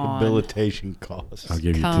come rehabilitation costs. I'll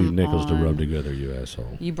give you 2 nickels to rub together, you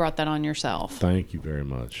asshole. You brought that on yourself. Thank you very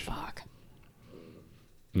much. Fuck.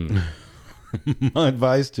 My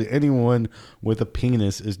advice to anyone with a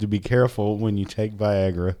penis is to be careful when you take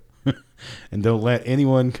Viagra. And don't let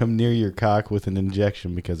anyone come near your cock with an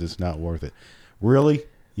injection because it's not worth it. Really?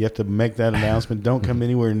 You have to make that announcement? Don't come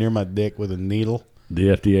anywhere near my dick with a needle? The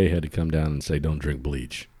FDA had to come down and say, don't drink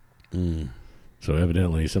bleach. So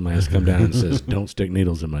evidently somebody has to come down and says, don't stick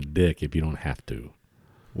needles in my dick if you don't have to.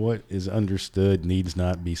 What is understood needs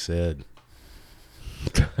not be said.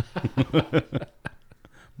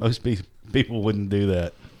 Most people wouldn't do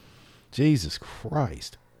that. Jesus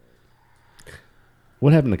Christ.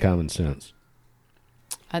 What happened to common sense?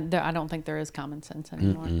 I don't think there is common sense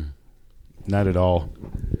anymore. Not at all.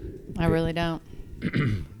 I really don't.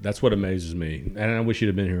 That's what amazes me. And I wish you'd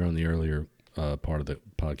have been here on the earlier part of the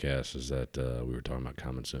podcast, is that we were talking about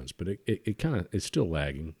common sense. But it kind of, it's still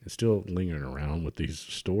lagging. It's still lingering around with these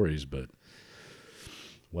stories. But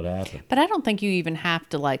what happened? But I don't think you even have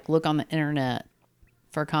to like look on the internet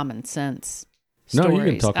for common sense stories. No, you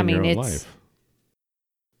can talk in your own life.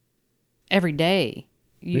 Every day.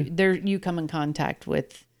 You come in contact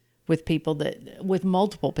with people with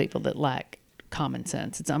multiple people that lack common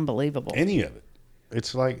sense. It's unbelievable. Any of it.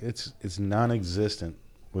 It's like it's non-existent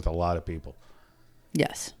with a lot of people.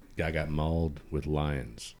 Yes. Guy got mauled with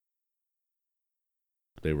lions.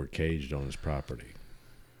 They were caged on his property.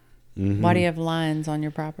 Mm-hmm. Why do you have lions on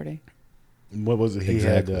your property? What was it? He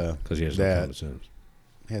exactly. had because he has no common sense.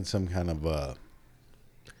 Had some kind of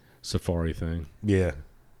safari thing. Yeah.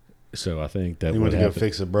 So I think that he went to go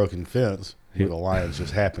fix a broken fence where the lions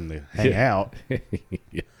just happened to hang out.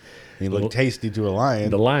 Yeah. He looked tasty to a lion.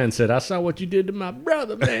 The lion said, "I saw what you did to my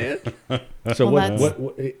brother, man." So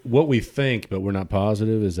what we think, but we're not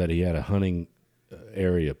positive, is that he had a hunting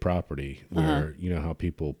area property where you know how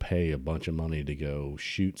people pay a bunch of money to go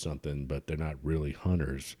shoot something, but they're not really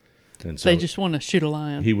hunters, and so they just want to shoot a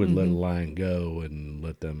lion. He would let a lion go and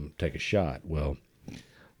let them take a shot. Well,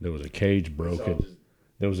 there was a cage broken.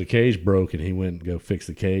 There was a cage broken. He went and go fix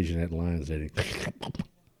the cage, and that lion's dead.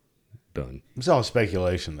 Done. It's all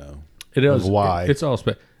speculation, though. It is. Why? It's all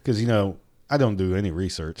because I don't do any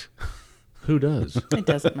research. Who does? It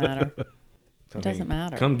doesn't matter. It doesn't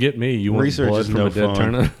matter. Come get me. You want research blood is from no a dead fun.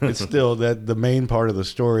 turnip? It's still that the main part of the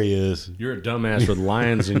story is you're a dumbass with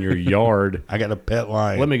lions in your yard. I got a pet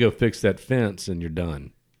lion. Let me go fix that fence, and you're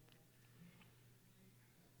done.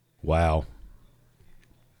 Wow.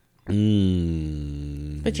 But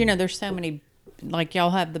there's so many, like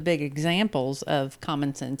y'all have the big examples of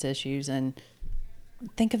common sense issues, and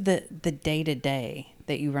think of the day-to-day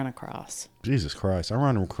that you run across. Jesus Christ. I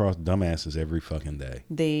run across dumbasses every fucking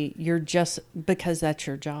day. You're just, because that's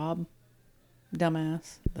your job,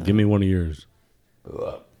 dumbass. Give me one of yours.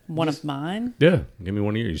 One of mine? Yeah, give me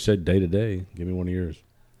one of yours. You said day-to-day. Give me one of yours.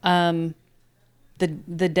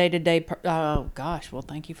 The day-to-day, oh gosh, well,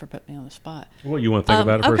 thank you for putting me on the spot. Well, you want to think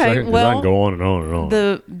about it for a second? Because I can go on and on and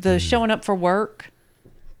on. The showing up for work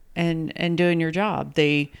and doing your job.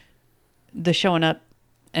 The showing up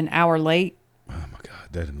an hour late. Oh my God,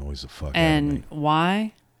 that annoys the fuck out of me. And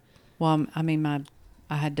why? Well, I mean,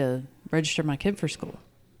 I had to register my kid for school.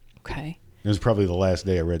 Okay. It was probably the last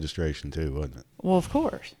day of registration too, wasn't it? Well, of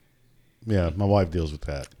course. Yeah, my wife deals with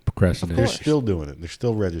that. procrastination. They're still doing it. They're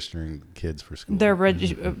still registering kids for school. The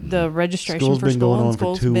registration School's for been school going and on for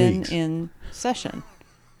school's 2 been weeks. in session.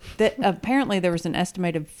 That apparently there was an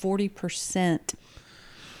estimated 40%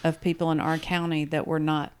 of people in our county that were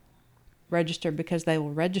not registered because they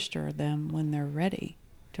will register them when they're ready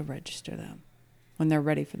to register them, when they're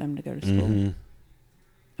ready for them to go to school. Mm-hmm.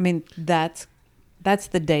 I mean, that's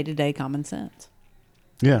the day-to-day common sense.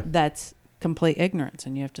 Yeah. That's complete ignorance,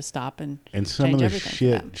 and you have to stop and some change of the everything for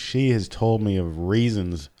shit them. she has told me of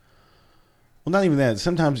reasons. Well, not even that.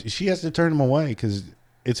 Sometimes she has to turn them away because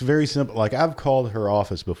it's very simple. Like I've called her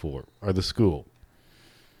office before or the school,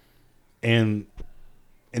 and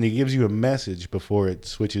it gives you a message before it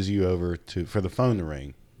switches you over for the phone to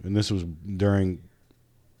ring. And this was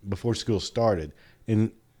before school started.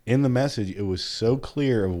 And in the message, it was so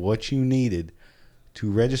clear of what you needed to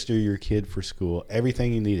register your kid for school,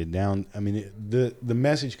 everything you needed down. I mean, the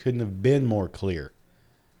message couldn't have been more clear.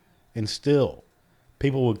 And still,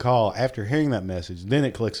 people would call after hearing that message. Then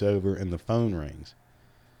it clicks over and the phone rings.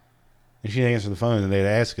 And she'd answer the phone and they'd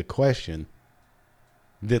ask a question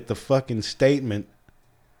that the fucking statement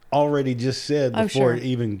already just said before it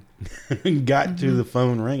even got to the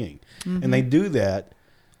phone ringing. And they do that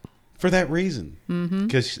for that reason.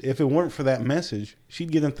 Because if it weren't for that message,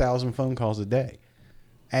 she'd get 1,000 phone calls a day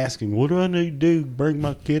asking, what do I need to do to bring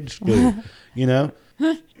my kids to school? You know?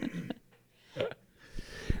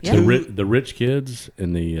 The rich kids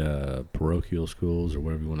in the parochial schools or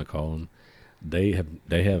whatever you want to call them, they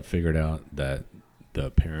have figured out that the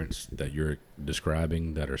parents that you're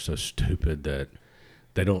describing that are so stupid that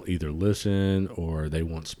they don't either listen or they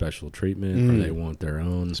want special treatment or they want their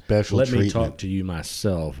own special treatment. treatment. Me talk to you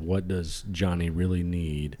myself. What does Johnny really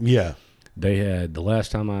need? Yeah. They had, the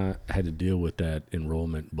last time I had to deal with that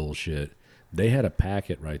enrollment bullshit, they had a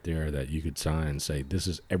packet right there that you could sign and say, this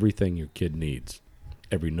is everything your kid needs.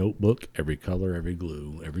 Every notebook, every color, every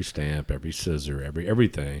glue, every stamp, every scissor,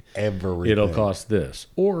 everything. It'll cost this.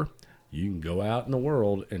 Or you can go out in the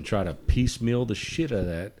world and try to piecemeal the shit out of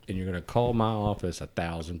that, and you're going to call my office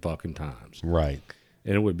 1,000 fucking times. Right.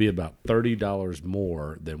 And it would be about $30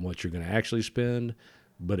 more than what you're going to actually spend.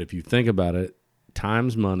 But if you think about it,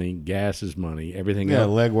 time's money, gas is money, everything else.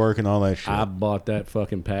 Yeah, legwork and all that shit. I bought that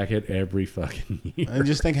fucking packet every fucking year. And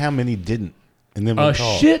just think how many didn't. And then A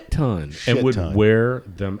shit ton. And would ton. wear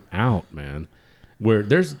them out, man. Where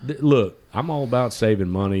look, I'm all about saving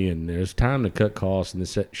money and there's time to cut costs and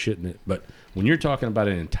this shit in it. But when you're talking about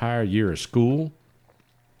an entire year of school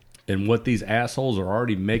and what these assholes are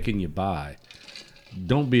already making you buy,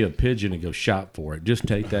 don't be a pigeon and go shop for it. Just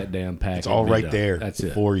take that damn packet. It's all right there. That's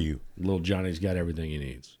it. For you. Little Johnny's got everything he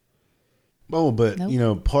needs. Oh, but, Nope. you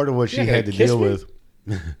know, part of what she You're had gonna to kiss deal me? with.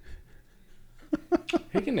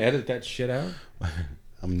 He can edit that shit out.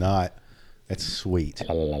 I'm not. That's sweet.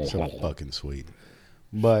 So fucking sweet.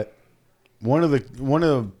 But one of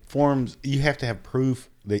the forms, you have to have proof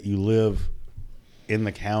that you live in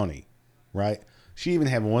the county, right? She even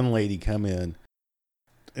had one lady come in,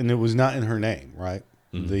 and it was not in her name, right?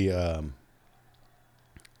 Mm-hmm. The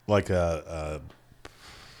like a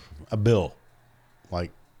bill,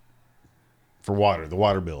 like for water. The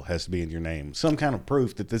water bill has to be in your name. Some kind of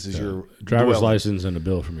proof that this is your driver's dwelling. license and a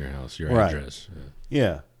bill from your house, your Right. address.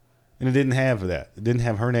 Yeah. And it didn't have that. It didn't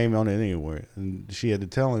have her name on it anywhere. And she had to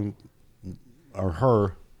tell him or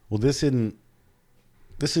her, well, this isn't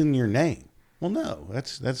your name. Well, no,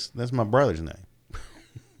 that's my brother's name.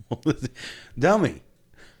 Dummy.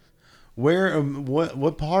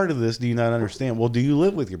 What part of this do you not understand? Well, do you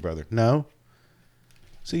live with your brother? No.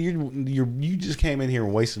 So you just came in here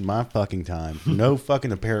and wasted my fucking time for no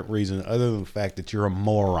fucking apparent reason other than the fact that you're a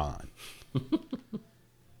moron.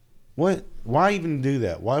 What? Why even do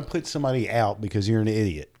that? Why put somebody out because you're an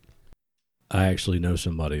idiot? I actually know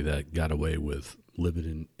somebody that got away with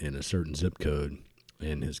living in a certain zip code,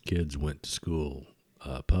 and his kids went to school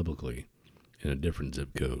publicly in a different zip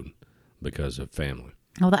code because of family.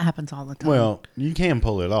 Oh, that happens all the time. Well, you can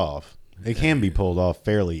pull it off. It can be pulled off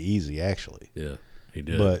fairly easy, actually. Yeah, he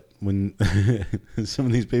did. But when some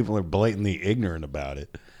of these people are blatantly ignorant about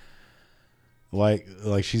it, like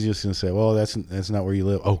she's just gonna say, "Well, that's not where you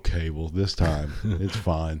live." Okay, well, this time it's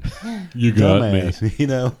fine. You got Dumbass, me. You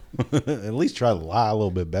know, at least try to lie a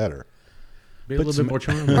little bit better. Be a little bit more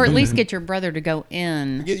charming. or at least get your brother to go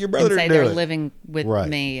in. Get your brother and say to do they're it. living with Right.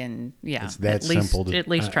 me, and yeah, It's that at least, simple to- at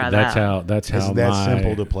least try That's that. how. That's It's how. that my,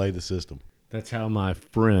 simple to play the system. That's how my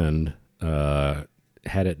friend had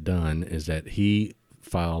it done. Is that he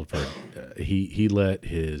filed for? He let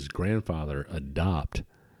his grandfather adopt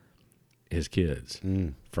his kids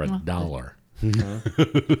for $1.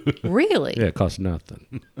 Really? Yeah, it costs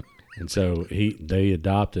nothing. And so they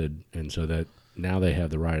adopted, and so that now they have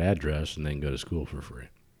the right address and they can go to school for free.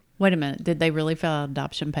 Wait a minute. Did they really fill out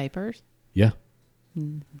adoption papers? Yeah.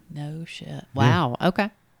 No shit. Wow. Yeah. Okay.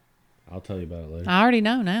 I'll tell you about it later. I already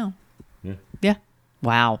know now. Yeah. Yeah.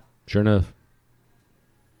 Wow. Sure enough.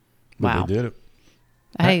 Wow. But they did it.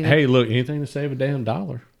 Hey, look, anything to save a damn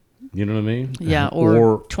 $1. You know what I mean? Yeah,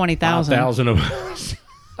 or 20,000. 5,000 of us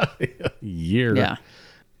a year.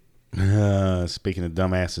 Yeah. Speaking of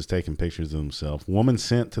dumbasses taking pictures of themselves, woman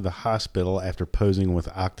sent to the hospital after posing with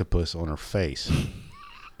octopus on her face.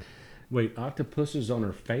 Wait, octopuses on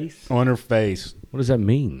her face? On her face. What does that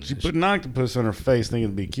mean? She put an octopus on her face thinking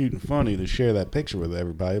it'd be cute and funny to share that picture with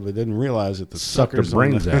everybody, but didn't realize that the Sucked her suckers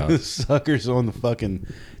brains on the, out. the suckers on the fucking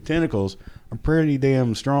tentacles are pretty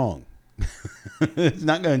damn strong. It's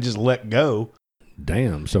not going to just let go.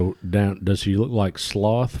 Damn. So does she look like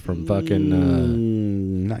Sloth from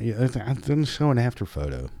fucking... Not yet. I didn't show an after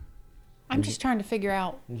photo. I'm just trying to figure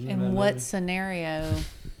out in what scenario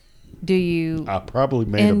do you I probably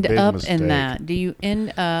made end a big up mistake. in that? Do you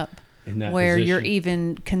end up In that where you're position?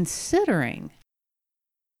 even considering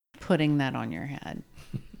putting that on your head?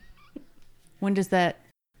 When does that...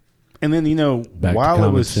 And then, Back to while it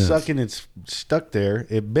common was sense. sucking, it's stuck there,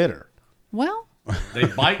 it bit her. Well, They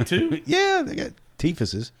bite too? Yeah, they got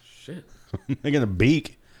teefuses. Shit. They got a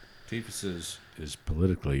beak. Typhuses is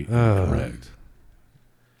politically incorrect.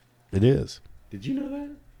 It is. Did you know that?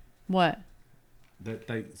 what? That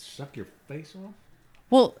they suck your face off?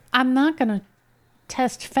 Well, I'm not going to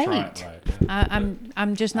test fate. Right. Yeah.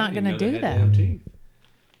 I'm just not going to do that. Damn teeth.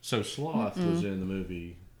 So Sloth was in the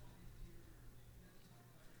movie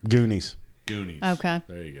Goonies. Goonies. Okay.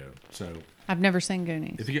 There you go. So I've never seen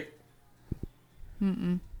Goonies. if you get...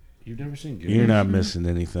 You've never seen Goonies? You're not missing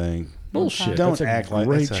anything. Bullshit. Don't That's a act like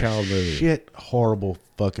great it's a child movie. shit horrible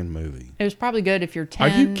fucking movie. It was probably good if you're Are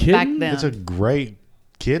 10 you back kidding? then. It's a great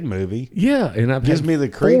kid movie. Yeah, and I've Gives had me the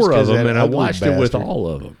creeps 4 of 'cause them, that and I ugly watched it with bastard. all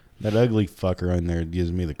of them. That ugly fucker in there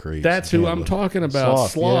gives me the creeps. That's who Yeah, I'm but- talking about.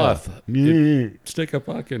 Sloth. Yeah. You stick a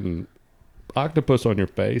fucking octopus on your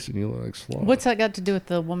face, and you look like Sloth. What's that got to do with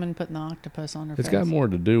the woman putting the octopus on her It's face? got more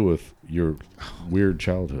to do with your weird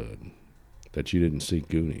childhood that you didn't see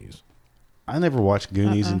Goonies. I never watched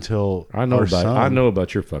Goonies until I know our about son. I know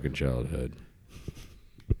about your fucking childhood.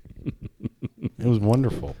 It was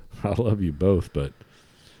wonderful. I love you both, but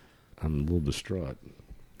I'm a little distraught.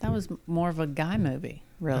 That was more of a guy movie,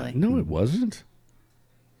 really. No, it wasn't.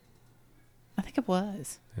 I think it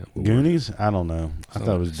was. Yeah, well, Goonies? I don't know. I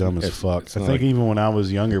thought it was dumb as fuck. I think even when I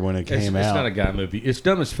was younger, when it came it's out, not a guy movie. It's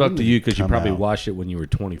dumb as fuck to you because you Come probably out. watched it when you were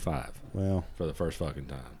 25 well, for the first fucking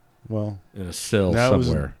time well, in a cell that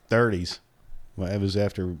somewhere. was 30s. Well, it was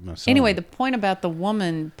after my son. Anyway, the point about the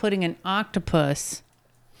woman putting an octopus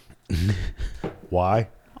why?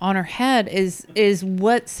 on her head is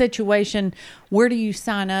what situation, where do you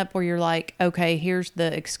sign up where you're like, okay, here's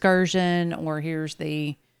the excursion, or here's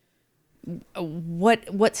the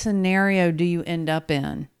what scenario do you end up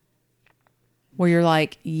in where you're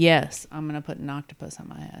like, yes, I'm gonna put an octopus on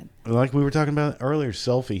my head? Like we were talking about earlier,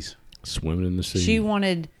 selfies. Swimming in the sea.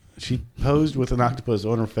 She posed with an octopus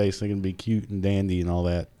on her face, thinking it'd be cute and dandy and all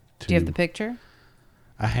that. Do you have the picture?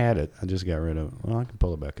 I had it. I just got rid of it. Well, I can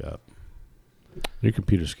pull it back up. Your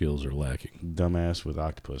computer skills are lacking. Dumbass with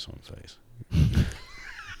octopus on face.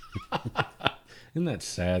 Isn't that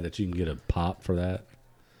sad that you can get a pop for that?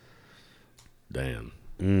 Damn.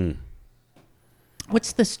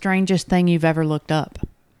 What's the strangest thing you've ever looked up?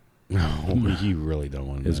 No, you really don't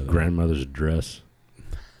want to His know that. grandmother's dress.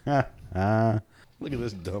 Look at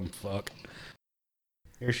this dumb fuck.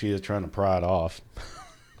 Here she is trying to pry it off.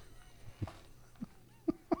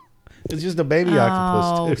 It's just a baby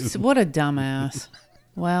octopus, too. What a dumbass.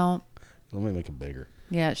 Well, Let me make it bigger.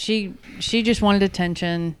 yeah, she just wanted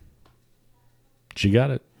attention. She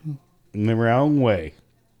got it. In the wrong way.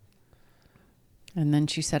 And then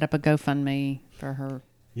she set up a GoFundMe for her.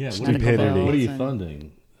 Yeah, Stupidity. What are you and-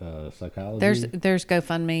 funding? Psychology? There's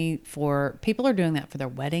GoFundMe for people are doing that for their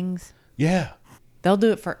weddings. Yeah. They'll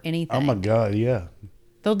do it for anything. Oh, my God, yeah.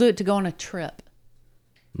 They'll do it to go on a trip.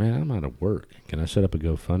 Man, I'm out of work. Can I set up a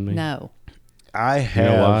GoFundMe? No, I You have.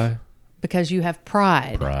 know why? because you have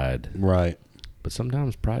pride. Pride. Right. But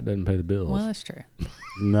sometimes pride doesn't pay the bills. Well, that's true.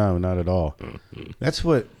 No, not at all. That's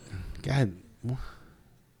what, God,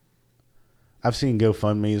 I've seen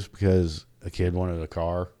GoFundMe's because a kid wanted a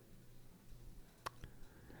car.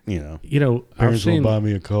 parents will buy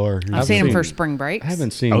me a car. I've seen them for spring breaks. I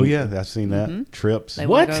haven't seen. Oh yeah, I've seen that trips. They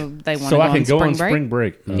what? They want so to I can go on break? spring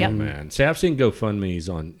break. Oh Yep. man! See, I've seen GoFundMe's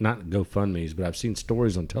on not GoFundMe's, but I've seen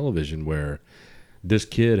stories on television where this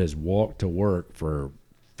kid has walked to work for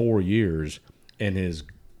 4 years, and his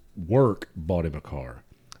work bought him a car.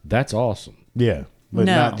 That's awesome. Yeah, but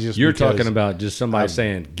No. not just. You're because talking about just somebody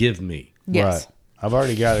saying, "Give me." Yes. Right. I've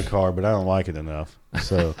already got a car, but I don't like it enough.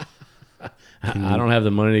 So I don't have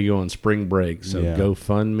the money to go on spring break, so Yeah.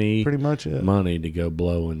 GoFundMe pretty much it. money to go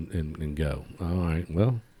blow and go. All right,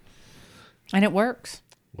 well, And it works.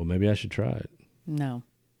 maybe I should try it. No.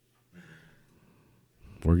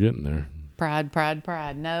 We're getting there.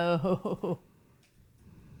 Pride. No.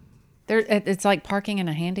 It's like parking in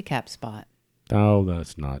a handicap spot. Oh,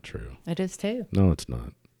 that's not true. It is too. No, it's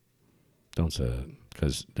not. Don't say that,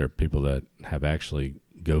 because there are people that have actually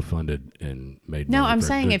GoFunded and made No, money I'm for a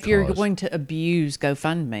saying good if you're cause. going to abuse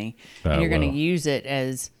GoFundMe and Oh, you're going well. to use it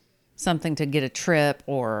as something to get a trip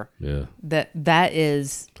or Yeah,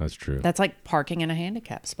 that's true. that's like parking in a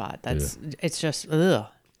handicap spot. It's just ugh.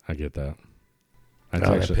 I get that. that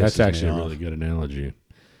That's pisses me actually a off. really good analogy,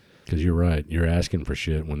 because you're right. You're asking for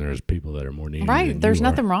shit when there's people that are more needy. Right. than There's you are.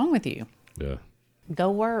 nothing wrong with you. Yeah. Go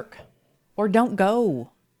work or don't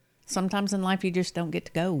go. Sometimes in life you just don't get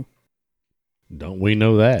to go. Don't we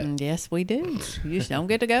know that? And yes, we do. You just don't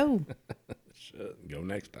get to go. Shit, go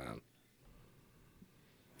next time.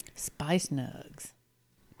 Spice Nugs.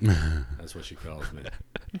 That's what she calls me.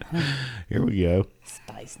 Here we go.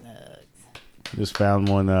 Spice Nugs. Just found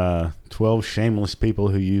one. 12 shameless people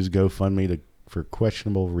who use GoFundMe for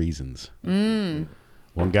questionable reasons. One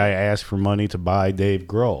guy asked for money to buy Dave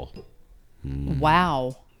Grohl.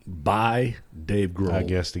 Wow. Buy Dave Grohl. I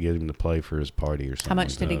guess to get him to play for his party or something. How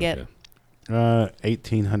much did he get? Okay.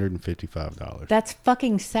 $1,855. That's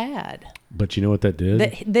fucking sad. But you know what that did?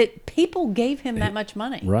 That people gave him that much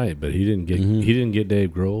money. Right, but he didn't get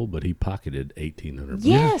Dave Grohl, but he pocketed $1,800.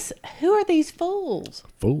 Yes. Who are these fools?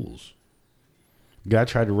 Fools. Guy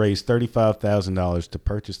tried to raise $35,000 to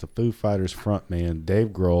purchase the Foo Fighters frontman Dave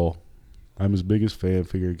Grohl. I'm his biggest fan.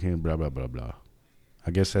 Figure he can. Blah blah blah blah.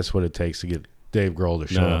 I guess that's what it takes to get Dave Grohl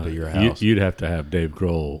to show up at your house. You'd have to have Dave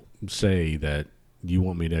Grohl say that you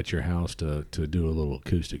want me at your house to do a little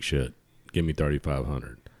acoustic shit. Give me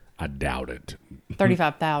 $3,500. I doubt it.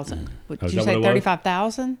 35,000. Did is you that say what it was?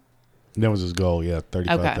 35,000? That was his goal. Yeah,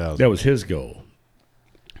 35,000. That was his goal.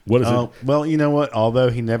 What is it? Well, you know what? Although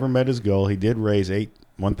he never met his goal, he did raise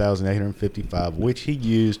 $1,855, which he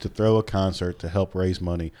used to throw a concert to help raise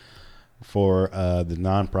money for the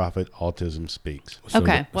nonprofit Autism Speaks.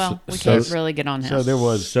 Okay, we can't really get on him. So there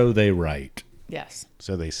was. So they write. Yes.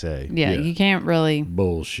 So they say. Yeah, you can't really.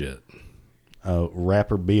 Bullshit.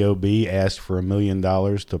 Rapper B.O.B. asked for $1 million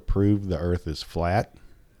to prove the Earth is flat.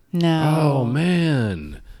 No. Oh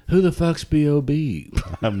man, who the fuck's B.O.B.?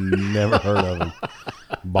 I've never heard of him.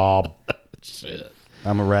 Bob. Shit.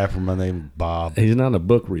 I'm a rapper. My name's Bob. He's not a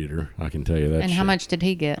book reader. I can tell you that. And how much did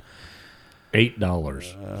he get? $8.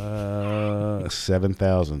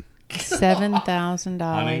 $7,000.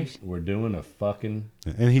 $7,000. We're doing a fucking.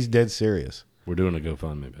 And he's dead serious. We're doing a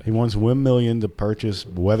GoFundMe. Baby. He wants $1 million to purchase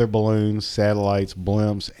weather balloons, satellites,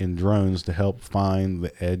 blimps, and drones to help find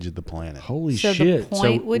the edge of the planet. Holy So shit! the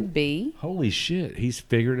point would be. Holy shit! He's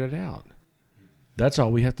figured it out. That's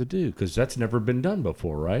all we have to do, because that's never been done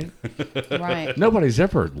before, right? Right. Nobody's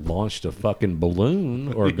ever launched a fucking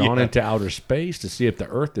balloon or gone into outer space to see if the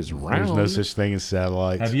Earth is round. There's no such thing as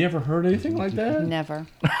satellites. Have you ever heard anything like that? Never.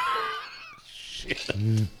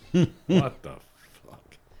 What the fuck?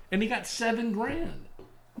 And he got $7,000.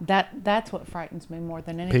 That's what frightens me more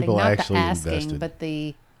than anything. People Not actually the asking, invested. but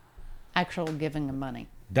the actual giving of money.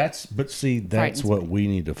 That's Frightens what me. we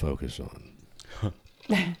need to focus on.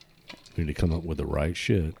 We need to come up with the right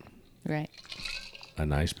shit. Right. A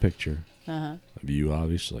nice picture Uh-huh. of you,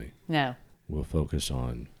 obviously. No. We'll focus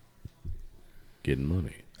on getting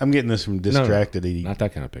money. I'm getting this from distracted.com, not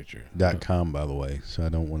that kind of picture. by the way, so I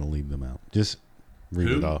don't want to leave them out. Just read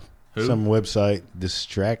Who? it off. Who? Some website,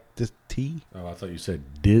 Distracted. Oh, I thought you said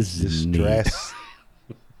Disney.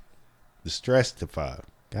 Distressify.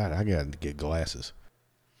 God, I got to get glasses.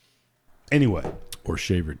 Anyway. Or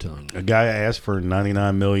shave your tongue. A guy asked for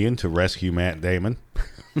 $99 million to rescue Matt Damon.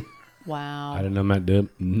 Wow. I didn't know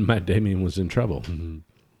Matt Damon was in trouble.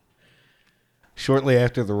 Shortly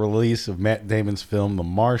after the release of Matt Damon's film The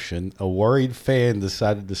Martian, a worried fan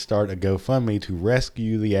decided to start a GoFundMe to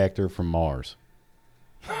rescue the actor from Mars.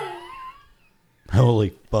 Holy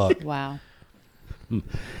fuck. Wow.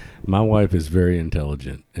 My wife is very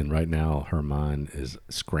intelligent, and right now her mind is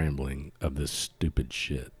scrambling of this stupid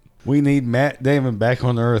shit. We need Matt Damon back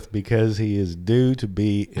on Earth because he is due to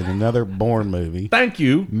be in another Bourne movie. Thank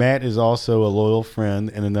you. Matt is also a loyal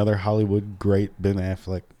friend and another Hollywood great, Ben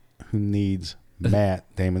Affleck, who needs Matt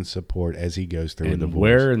Damon's support as he goes through a divorce.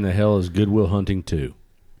 Where in the hell is Good Will Hunting 2?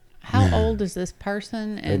 How old is this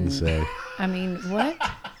person? And Didn't say. I mean, what?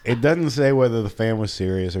 It doesn't say whether the fan was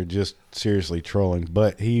serious or just seriously trolling,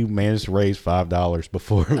 but he managed to raise $5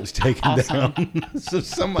 before it was taken down. So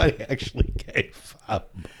somebody actually gave $5.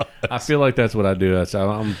 I feel like that's what I do. I'm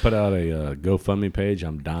going to put out a GoFundMe page.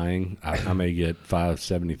 I'm dying. I may get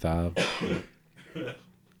 $5.75.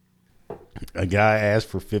 A guy asked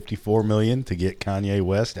for $54 million to get Kanye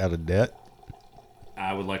West out of debt.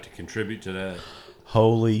 I would like to contribute to that.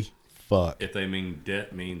 Holy fuck. If they mean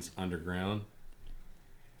debt means underground.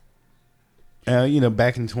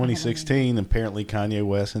 Back in 2016, apparently Kanye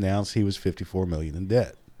West announced he was $54 million in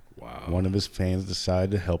debt. Wow. One of his fans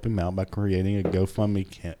decided to help him out by creating a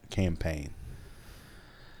GoFundMe campaign,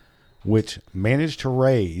 which managed to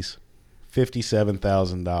raise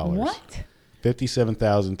 $57,000. What?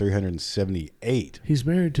 $57,378. He's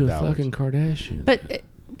married to a fucking Kardashian. But,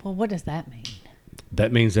 what does that mean?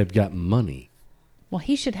 That means they've got money. Well,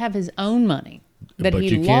 he should have his own money that But he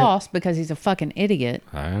you can't- lost because he's a fucking idiot.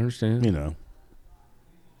 I understand.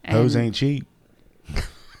 Hoes ain't cheap.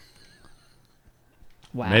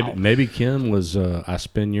 Wow. Maybe Kim was, I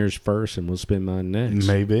spend yours first and we'll spend mine next.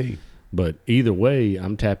 Maybe. But either way,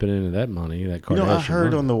 I'm tapping into that money, that Kardashian I heard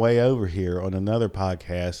money. on the way over here on another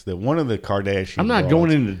podcast that one of the Kardashian I'm not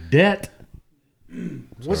going into debt.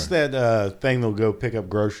 What's that thing they'll go pick up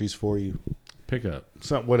groceries for you? Pick up.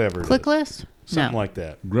 Whatever. Click list? Something No. like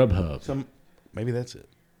that. Grubhub. Maybe that's it.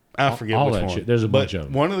 I forget all which that one. shit. There's a bunch of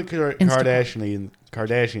them. One of the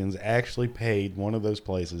Kardashians actually paid one of those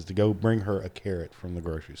places to go bring her a carrot from the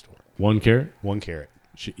grocery store. 1 carrot? 1 carrot.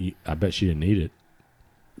 I bet she didn't need it.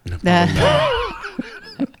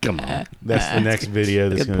 Come on. That's the next video.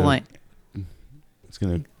 That's Good point. It's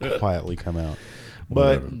going to quietly come out.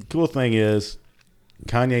 But cool thing is,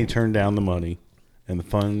 Kanye turned down the money, and the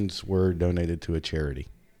funds were donated to a charity.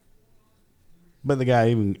 But the guy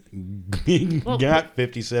even got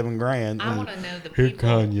 $57,000. I want to know the Here, people.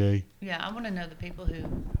 Kanye. Yeah, I want to know the people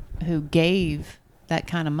who gave that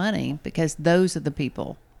kind of money, because those are the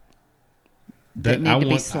people that need to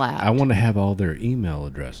be slapped. I want to have all their email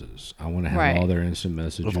addresses. I want to have all their instant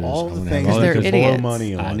messages. Of all I the wanna things have all they're that their- could blow idiots.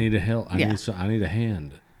 money on. I need a help. I need a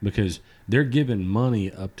hand, because they're giving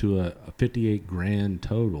money up to a $58,000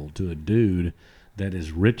 total to a dude that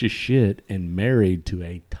is rich as shit and married to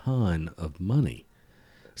a ton of money.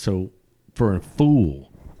 So for a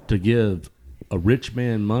fool to give a rich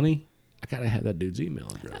man money, I gotta have that dude's email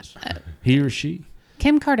address. He or she.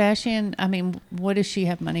 Kim Kardashian, I mean, what does she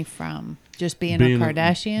have money from? Just being a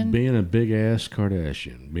Kardashian? Being a big ass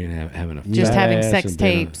Kardashian. Having a Just fat having ass sex and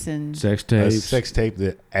being tapes and sex A tapes. sex tape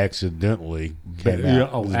that accidentally came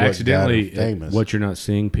out. is what accidentally. got her famous. What you're not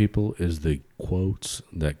seeing, people, is the quotes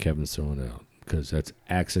that Kevin's throwing out, because that's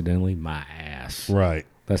accidentally my ass. Right.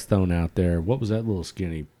 That's thrown out there. What was that little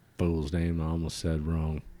skinny fool's name? I almost said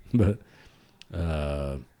wrong, but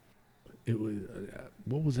it was.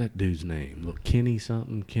 What was that dude's name? Look, Kenny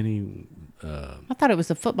something. Kenny. I thought it was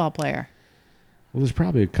a football player. Well, there's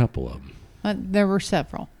probably a couple of them. There were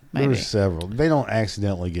several, maybe. There's several. They don't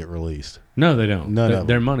accidentally get released. No, they don't. None of them.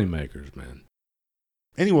 They're money makers, man.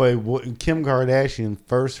 Anyway, Kim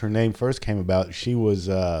Kardashian her name first came about, she was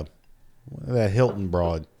that Hilton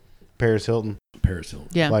broad. Paris Hilton.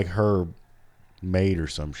 Yeah. Like her maid or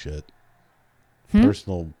some shit.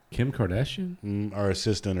 Personal. Kim Kardashian? Or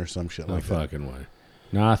assistant or some shit No like that. fucking way.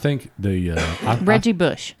 No, I think the... Reggie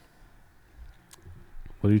Bush.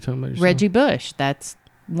 What are you talking about? Reggie Bush. That's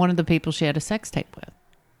one of the people she had a sex tape with.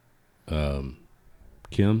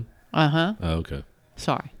 Kim? Uh-huh. Oh, okay.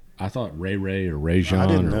 Sorry. I thought Ray or Ray Jean I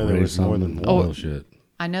didn't know or there Ray was more something. than one. Bullshit.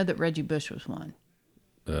 I know that Reggie Bush was one.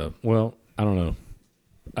 Well, I don't know.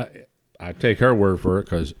 I take her word for it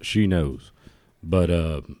because she knows. But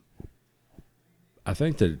I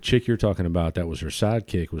think the chick you're talking about that was her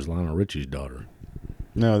sidekick was Lionel Richie's daughter.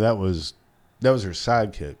 No, that was her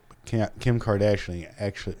sidekick. Kim Kardashian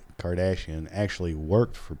actually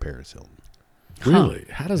worked for Paris Hilton. Really?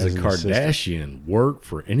 How does a As an Kardashian work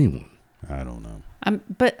for anyone? I don't know.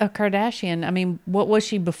 But a Kardashian, I mean, what was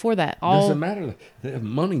she before that? Doesn't matter. They have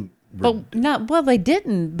money. Well, they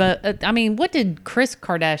didn't. But I mean, what did Kris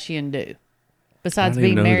Kardashian do besides I don't even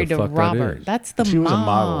being know who married the to fuck that Robert? is. That's the She mom. was a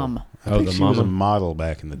model. I think the she was a mama? model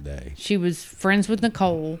back in the day. She was friends with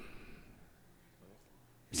Nicole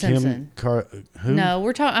Simpson. Who? No,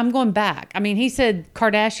 we're talking. I'm going back. I mean, he said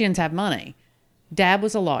Kardashians have money. Dad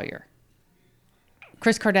was a lawyer.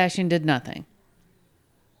 Kris Kardashian did nothing.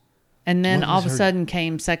 And then What all was of a her- sudden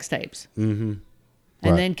came sex tapes. Mm-hmm.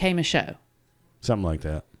 And then came a show. Something like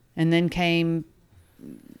that. And then came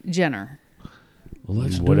Jenner. Well,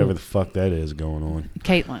 let's whatever the fuck that is going on.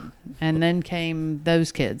 Caitlyn. And then came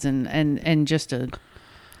those kids and just a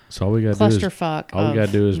So all we got to do is clusterfuck. all we got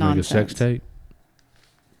to do is make a sex nonsense. tape.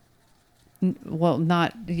 Well,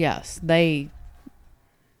 not yes. They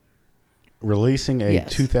Releasing a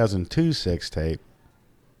Yes. 2002 sex tape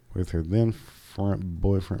with her then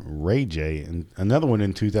boyfriend Ray J, and another one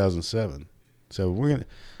in 2007. So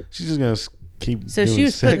she's just gonna keep. so doing she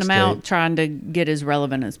was putting sex them out tape, trying to get as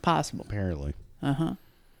relevant as possible. apparently.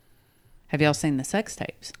 Have y'all seen the sex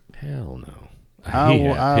tapes? Hell no.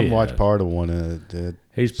 I watched part of one of it.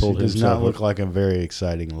 He's pulled She does himself not look up. like a very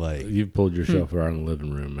exciting leg. You've pulled yourself around in the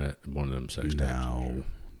living room at one of them sex tapes. No,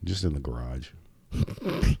 just in the garage.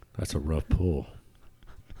 That's a rough pull.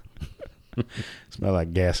 Smell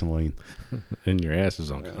like gasoline. And your ass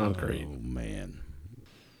is on concrete. Oh man,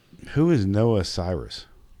 who is Noah Cyrus?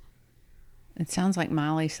 It sounds like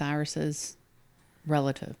Miley Cyrus's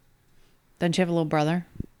relative. Doesn't she have a little brother?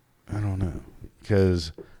 I don't know,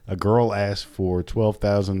 because a girl asked for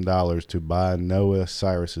 $12,000 to buy Noah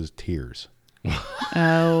Cyrus's tears.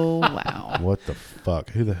 Oh wow! What the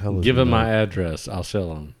fuck? Who the hell is? Give him Noah? my address. I'll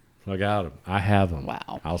sell them. I got them. I have them.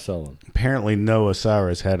 Wow. I'll sell them. Apparently, Noah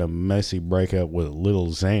Cyrus had a messy breakup with Little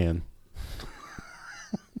Xan.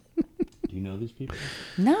 Do you know these people?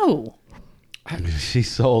 No. She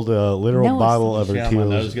sold a literal Noah bottle of her See how my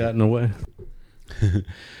nose tears. got in the way?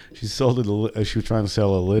 She sold it. She was trying to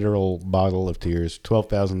sell a literal bottle of tears,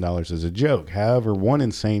 $12,000 as a joke. However, one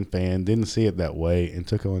insane fan didn't see it that way and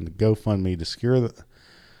took on the GoFundMe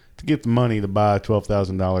to get the money to buy a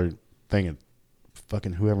 $12,000 thing of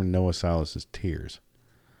fucking whoever Noah Cyrus's tears.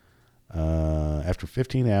 After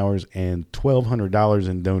 15 hours and $1,200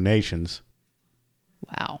 in donations.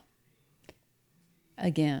 Wow.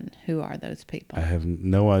 Again, who are those people? I have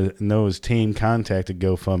Noah's team contacted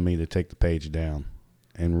GoFundMe to take the page down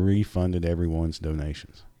and refunded everyone's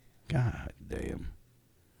donations. God damn.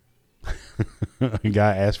 A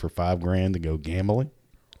guy asked for $5,000 to go gambling.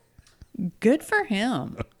 Good for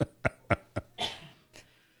him.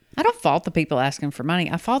 I don't fault the people asking for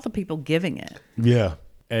money. I fault the people giving it. Yeah.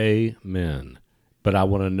 Amen. But I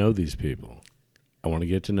want to know these people. I want to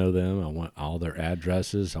get to know them. I want all their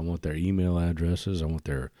addresses. I want their email addresses. I want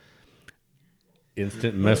their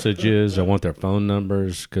instant messages. I want their phone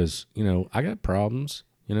numbers because, I got problems.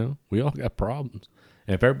 We all got problems.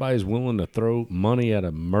 And if everybody's willing to throw money at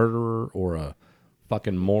a murderer or a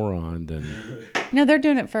fucking moron, then... No, they're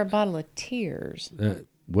doing it for a bottle of tears.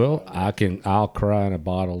 Well, I'll cry in a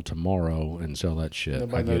bottle tomorrow and sell that shit.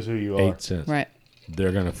 Nobody I knows get who you 8 are. cents. Right.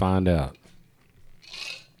 They're going to find out.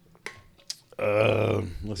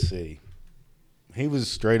 Let's see. He was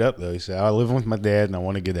straight up, though. He said, I live with my dad and I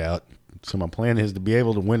want to get out. So my plan is to be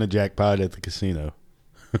able to win a jackpot at the casino.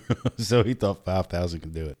 So he thought 5,000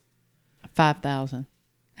 could do it. 5,000.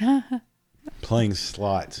 Playing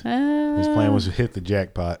slots. His plan was to hit the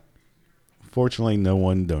jackpot. Fortunately, no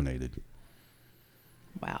one donated.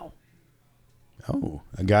 Wow. Oh,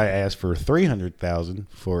 a guy asked for $300,000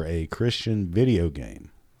 for a Christian video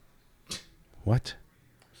game. What?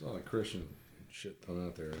 It's not a Christian shit thrown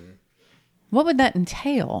out there. What would that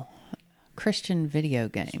entail? Christian video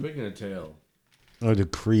game. Speaking of tail. Oh, to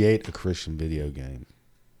create a Christian video game.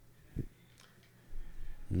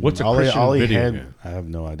 What's a all Christian he video had, game? I have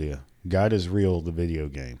no idea. God is Real, the video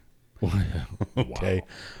game. Okay. Wow.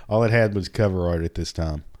 All it had was cover art at this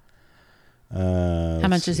time. How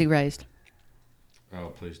much has he raised? Oh,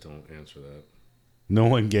 please don't answer that. No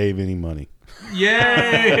one gave any money.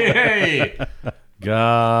 Yay!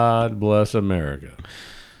 God bless America.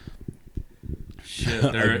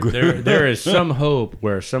 Shit, there is some hope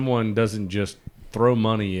where someone doesn't just throw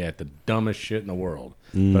money at the dumbest shit in the world.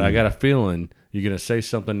 But I got a feeling you're going to say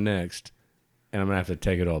something next, and I'm going to have to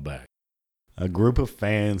take it all back. A group of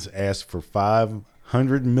fans asked for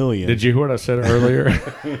 $500 million. Did you hear what I said earlier?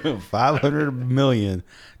 $500 million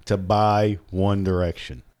to buy One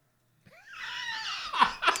Direction.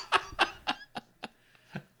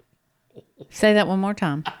 Say that one more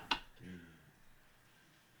time.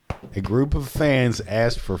 A group of fans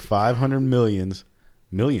asked for millions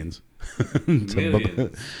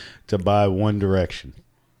to buy One Direction.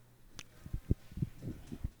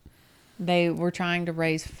 They were trying to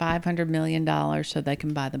raise $500 million so they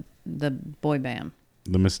can buy the boy band.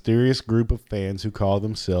 The mysterious group of fans who call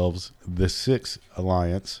themselves the Six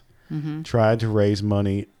Alliance tried to raise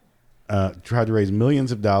millions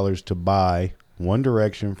of dollars to buy One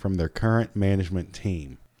Direction from their current management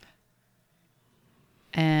team.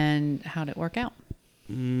 And how'd it work out?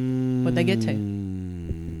 What'd they get to?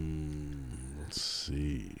 Let's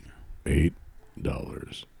see. $8.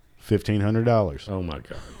 $1,500. Oh my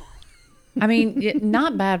God. I mean,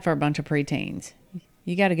 not bad for a bunch of preteens.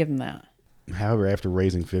 You got to give them that. However, after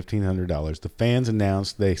raising $1,500, the fans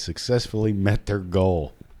announced they successfully met their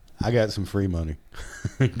goal. I got some free money.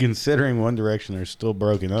 Considering One Direction are still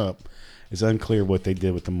broken up, it's unclear what they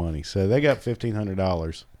did with the money. So they got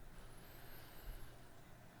 $1,500.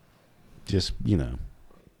 Just,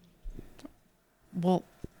 Well,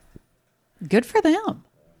 good for them.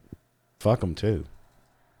 Fuck them too.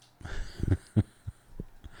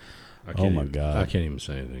 Oh my God. I can't even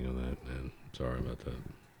say anything on that, man. Sorry about that.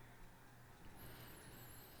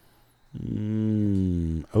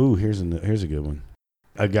 Oh, here's a good one.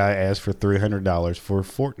 A guy asked for $300 for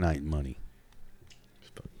Fortnite money.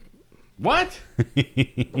 What?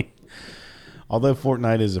 Although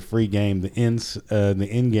Fortnite is a free game, the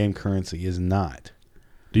in-game currency is not.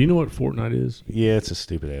 Do you know what Fortnite is? Yeah, it's a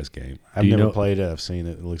stupid ass game. I've never played it. I've seen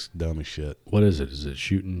it. It looks dumb as shit. What is it? Is it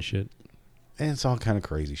shooting shit? And it's all kind of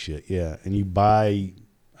crazy shit. Yeah, and I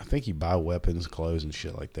think you buy weapons, clothes, and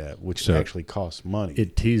shit like that, which actually costs money.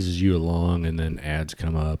 It teases you along, and then ads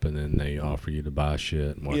come up, and then they offer you to buy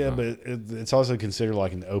shit and whatnot. Yeah, but it's also considered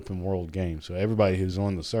like an open world game, so everybody who's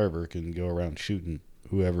on the server can go around shooting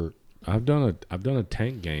whoever. I've done a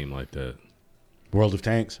tank game like that. World of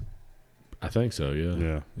Tanks. I think so.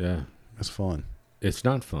 Yeah. Yeah. That's fun. It's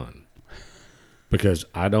not fun because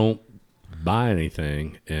I don't buy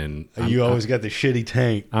anything, and you always got the shitty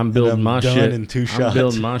tank. I'm building my shit in 2 shots. I'm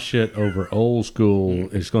building my shit over old school.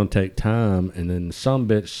 It's going to take time, and then some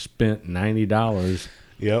bitch spent $90.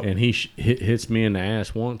 Yep. And he hits me in the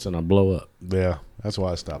ass once, and I blow up. Yeah, that's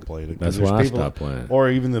why I stopped playing it. That's why I stopped playing. Or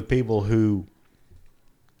even the people who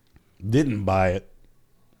didn't buy it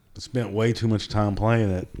spent way too much time playing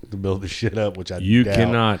it to build the shit up, which doubt.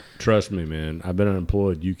 Cannot, trust me, man. I've been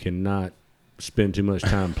unemployed. You cannot spend too much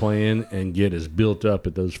time playing and get as built up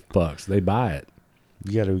at those fucks. They buy it.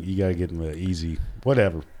 You gotta get them the easy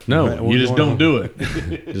whatever. No, you just don't do it.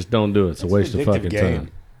 Just don't do it. It's a waste of fucking game.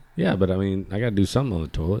 time. Yeah, but I mean, I gotta do something on the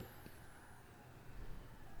toilet.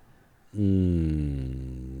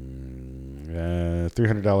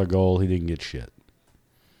 $300 goal. He didn't get shit.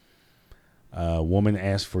 A woman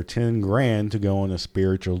asked for $10,000 to go on a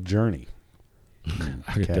spiritual journey.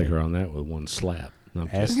 I could take her on that with one slap. No,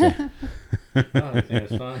 Asked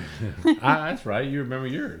that's fine. That's right. You remember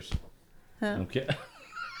yours. Okay.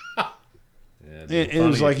 It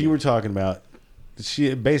was like you were talking about.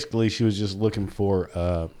 She was just looking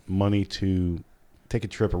for money to take a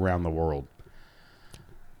trip around the world.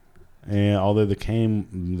 And although the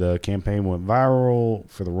campaign went viral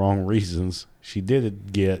for the wrong reasons, she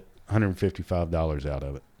did get $155 out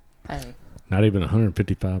of it. Hey, not even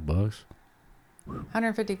 $155.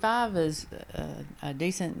 155 is a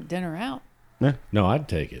decent dinner out. Yeah. No, I'd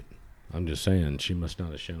take it. I'm just saying she must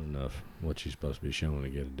not have shown enough what she's supposed to be showing to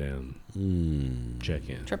get a damn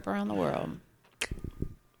check-in. Trip around the world.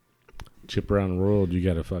 Trip around the world, you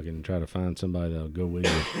got to fucking try to find somebody that'll go with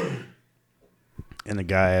you. And the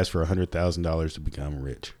guy asked for $100,000 to become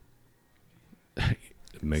rich. It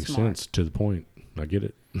makes sense to the point. I get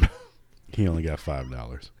it. He only got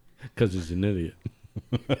 $5. Because he's an idiot.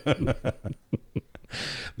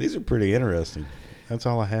 These are pretty interesting. That's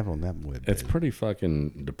all I have on that web. It's pretty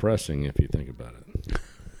fucking depressing if you think about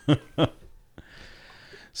it.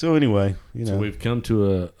 So anyway, so we've come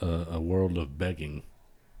to a world of begging.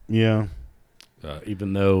 Yeah.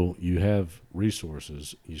 Even though you have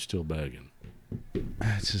resources, you're still begging.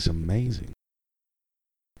 It's just amazing.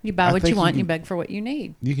 You buy what you want and you beg for what you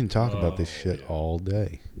need. You can talk about this shit all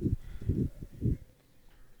day.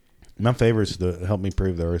 My favorite is to help me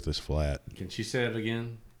prove the earth is flat. Can she say it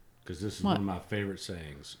again? Because this is one of my favorite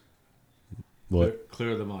sayings. What?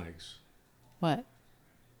 Clear the mics. What?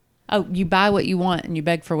 Oh, you buy what you want and you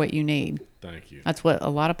beg for what you need. Thank you. That's what a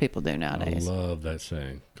lot of people do nowadays. I love that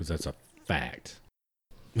saying because that's a fact.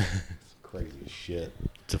 It's crazy as shit.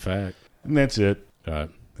 It's a fact. And that's it. All right.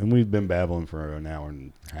 And we've been babbling for an hour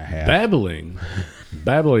and a half. Babbling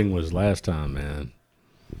was last time, man.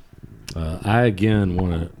 I again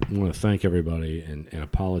want to thank everybody and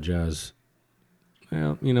apologize.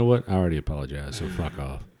 Well, you know what? I already apologized, so fuck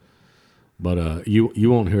off. But you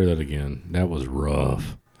won't hear that again. That was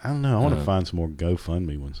rough. I don't know. I want to find some more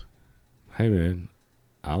GoFundMe ones. Hey man,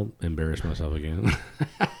 I'll embarrass myself again.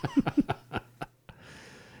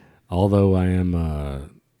 Although I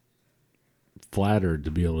am flattered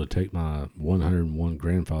to be able to take my 101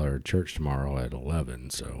 grandfather to church tomorrow at 11.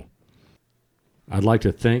 So I'd like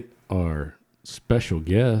to thank our special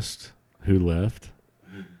guest who left.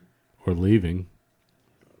 or leaving.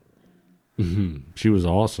 She was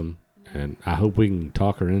awesome, and I hope we can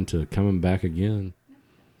talk her into coming back again.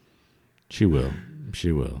 She will.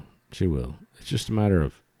 She will. She will. It's just a matter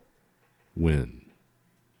of when.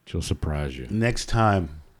 She'll surprise you. Next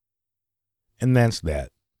time. And that's that.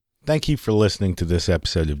 Thank you for listening to this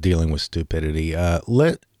episode of Dealing with Stupidity.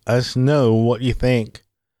 Let us know what you think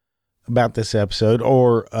about this episode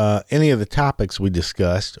or any of the topics we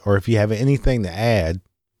discussed, or if you have anything to add,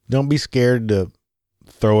 don't be scared to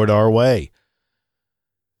throw it our way,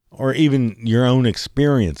 or even your own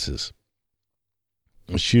experiences.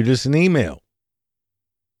 Shoot us an email.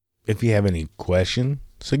 If you have any question,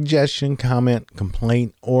 suggestion, comment,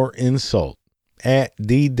 complaint, or insult at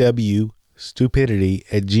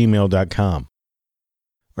dwstupidity@gmail.com.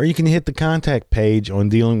 Or you can hit the contact page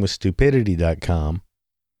on dealingwithstupidity.com,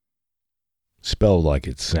 spelled like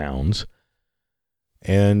it sounds,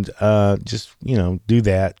 and just, do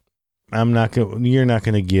that. You're not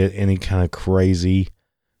going to get any kind of crazy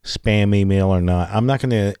spam email or not. I'm not going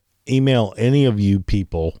to email any of you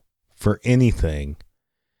people for anything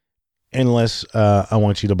unless I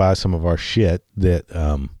want you to buy some of our shit that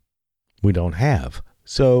we don't have.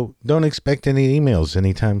 So don't expect any emails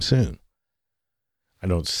anytime soon. I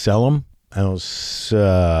don't sell them. I don't,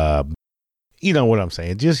 you know what I'm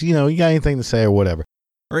saying. Just, you got anything to say or whatever.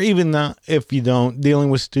 Or even not, if you don't, Dealing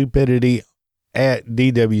with Stupidity at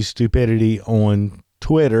DW Stupidity on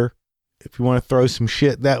Twitter. If you want to throw some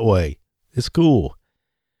shit that way, it's cool.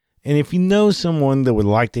 And if you know someone that would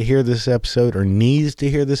like to hear this episode or needs to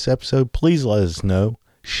hear this episode, please let us know.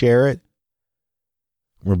 Share it.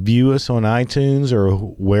 Review us on iTunes or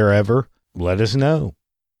wherever. Let us know.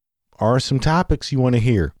 Are some topics you want to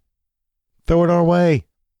hear? Throw it our way.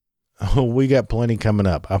 Oh, we got plenty coming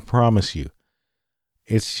up. I promise you.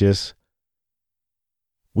 It's just,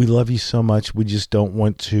 we love you so much. We just don't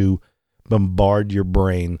want to bombard your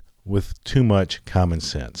brain with too much common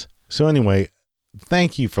sense. So anyway,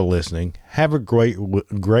 thank you for listening. Have a great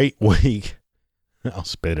week. I'll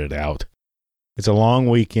spit it out. It's a long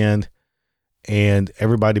weekend, and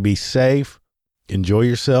everybody be safe. Enjoy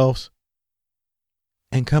yourselves,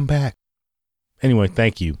 and come back. Anyway,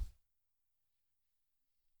 thank you.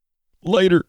 Later.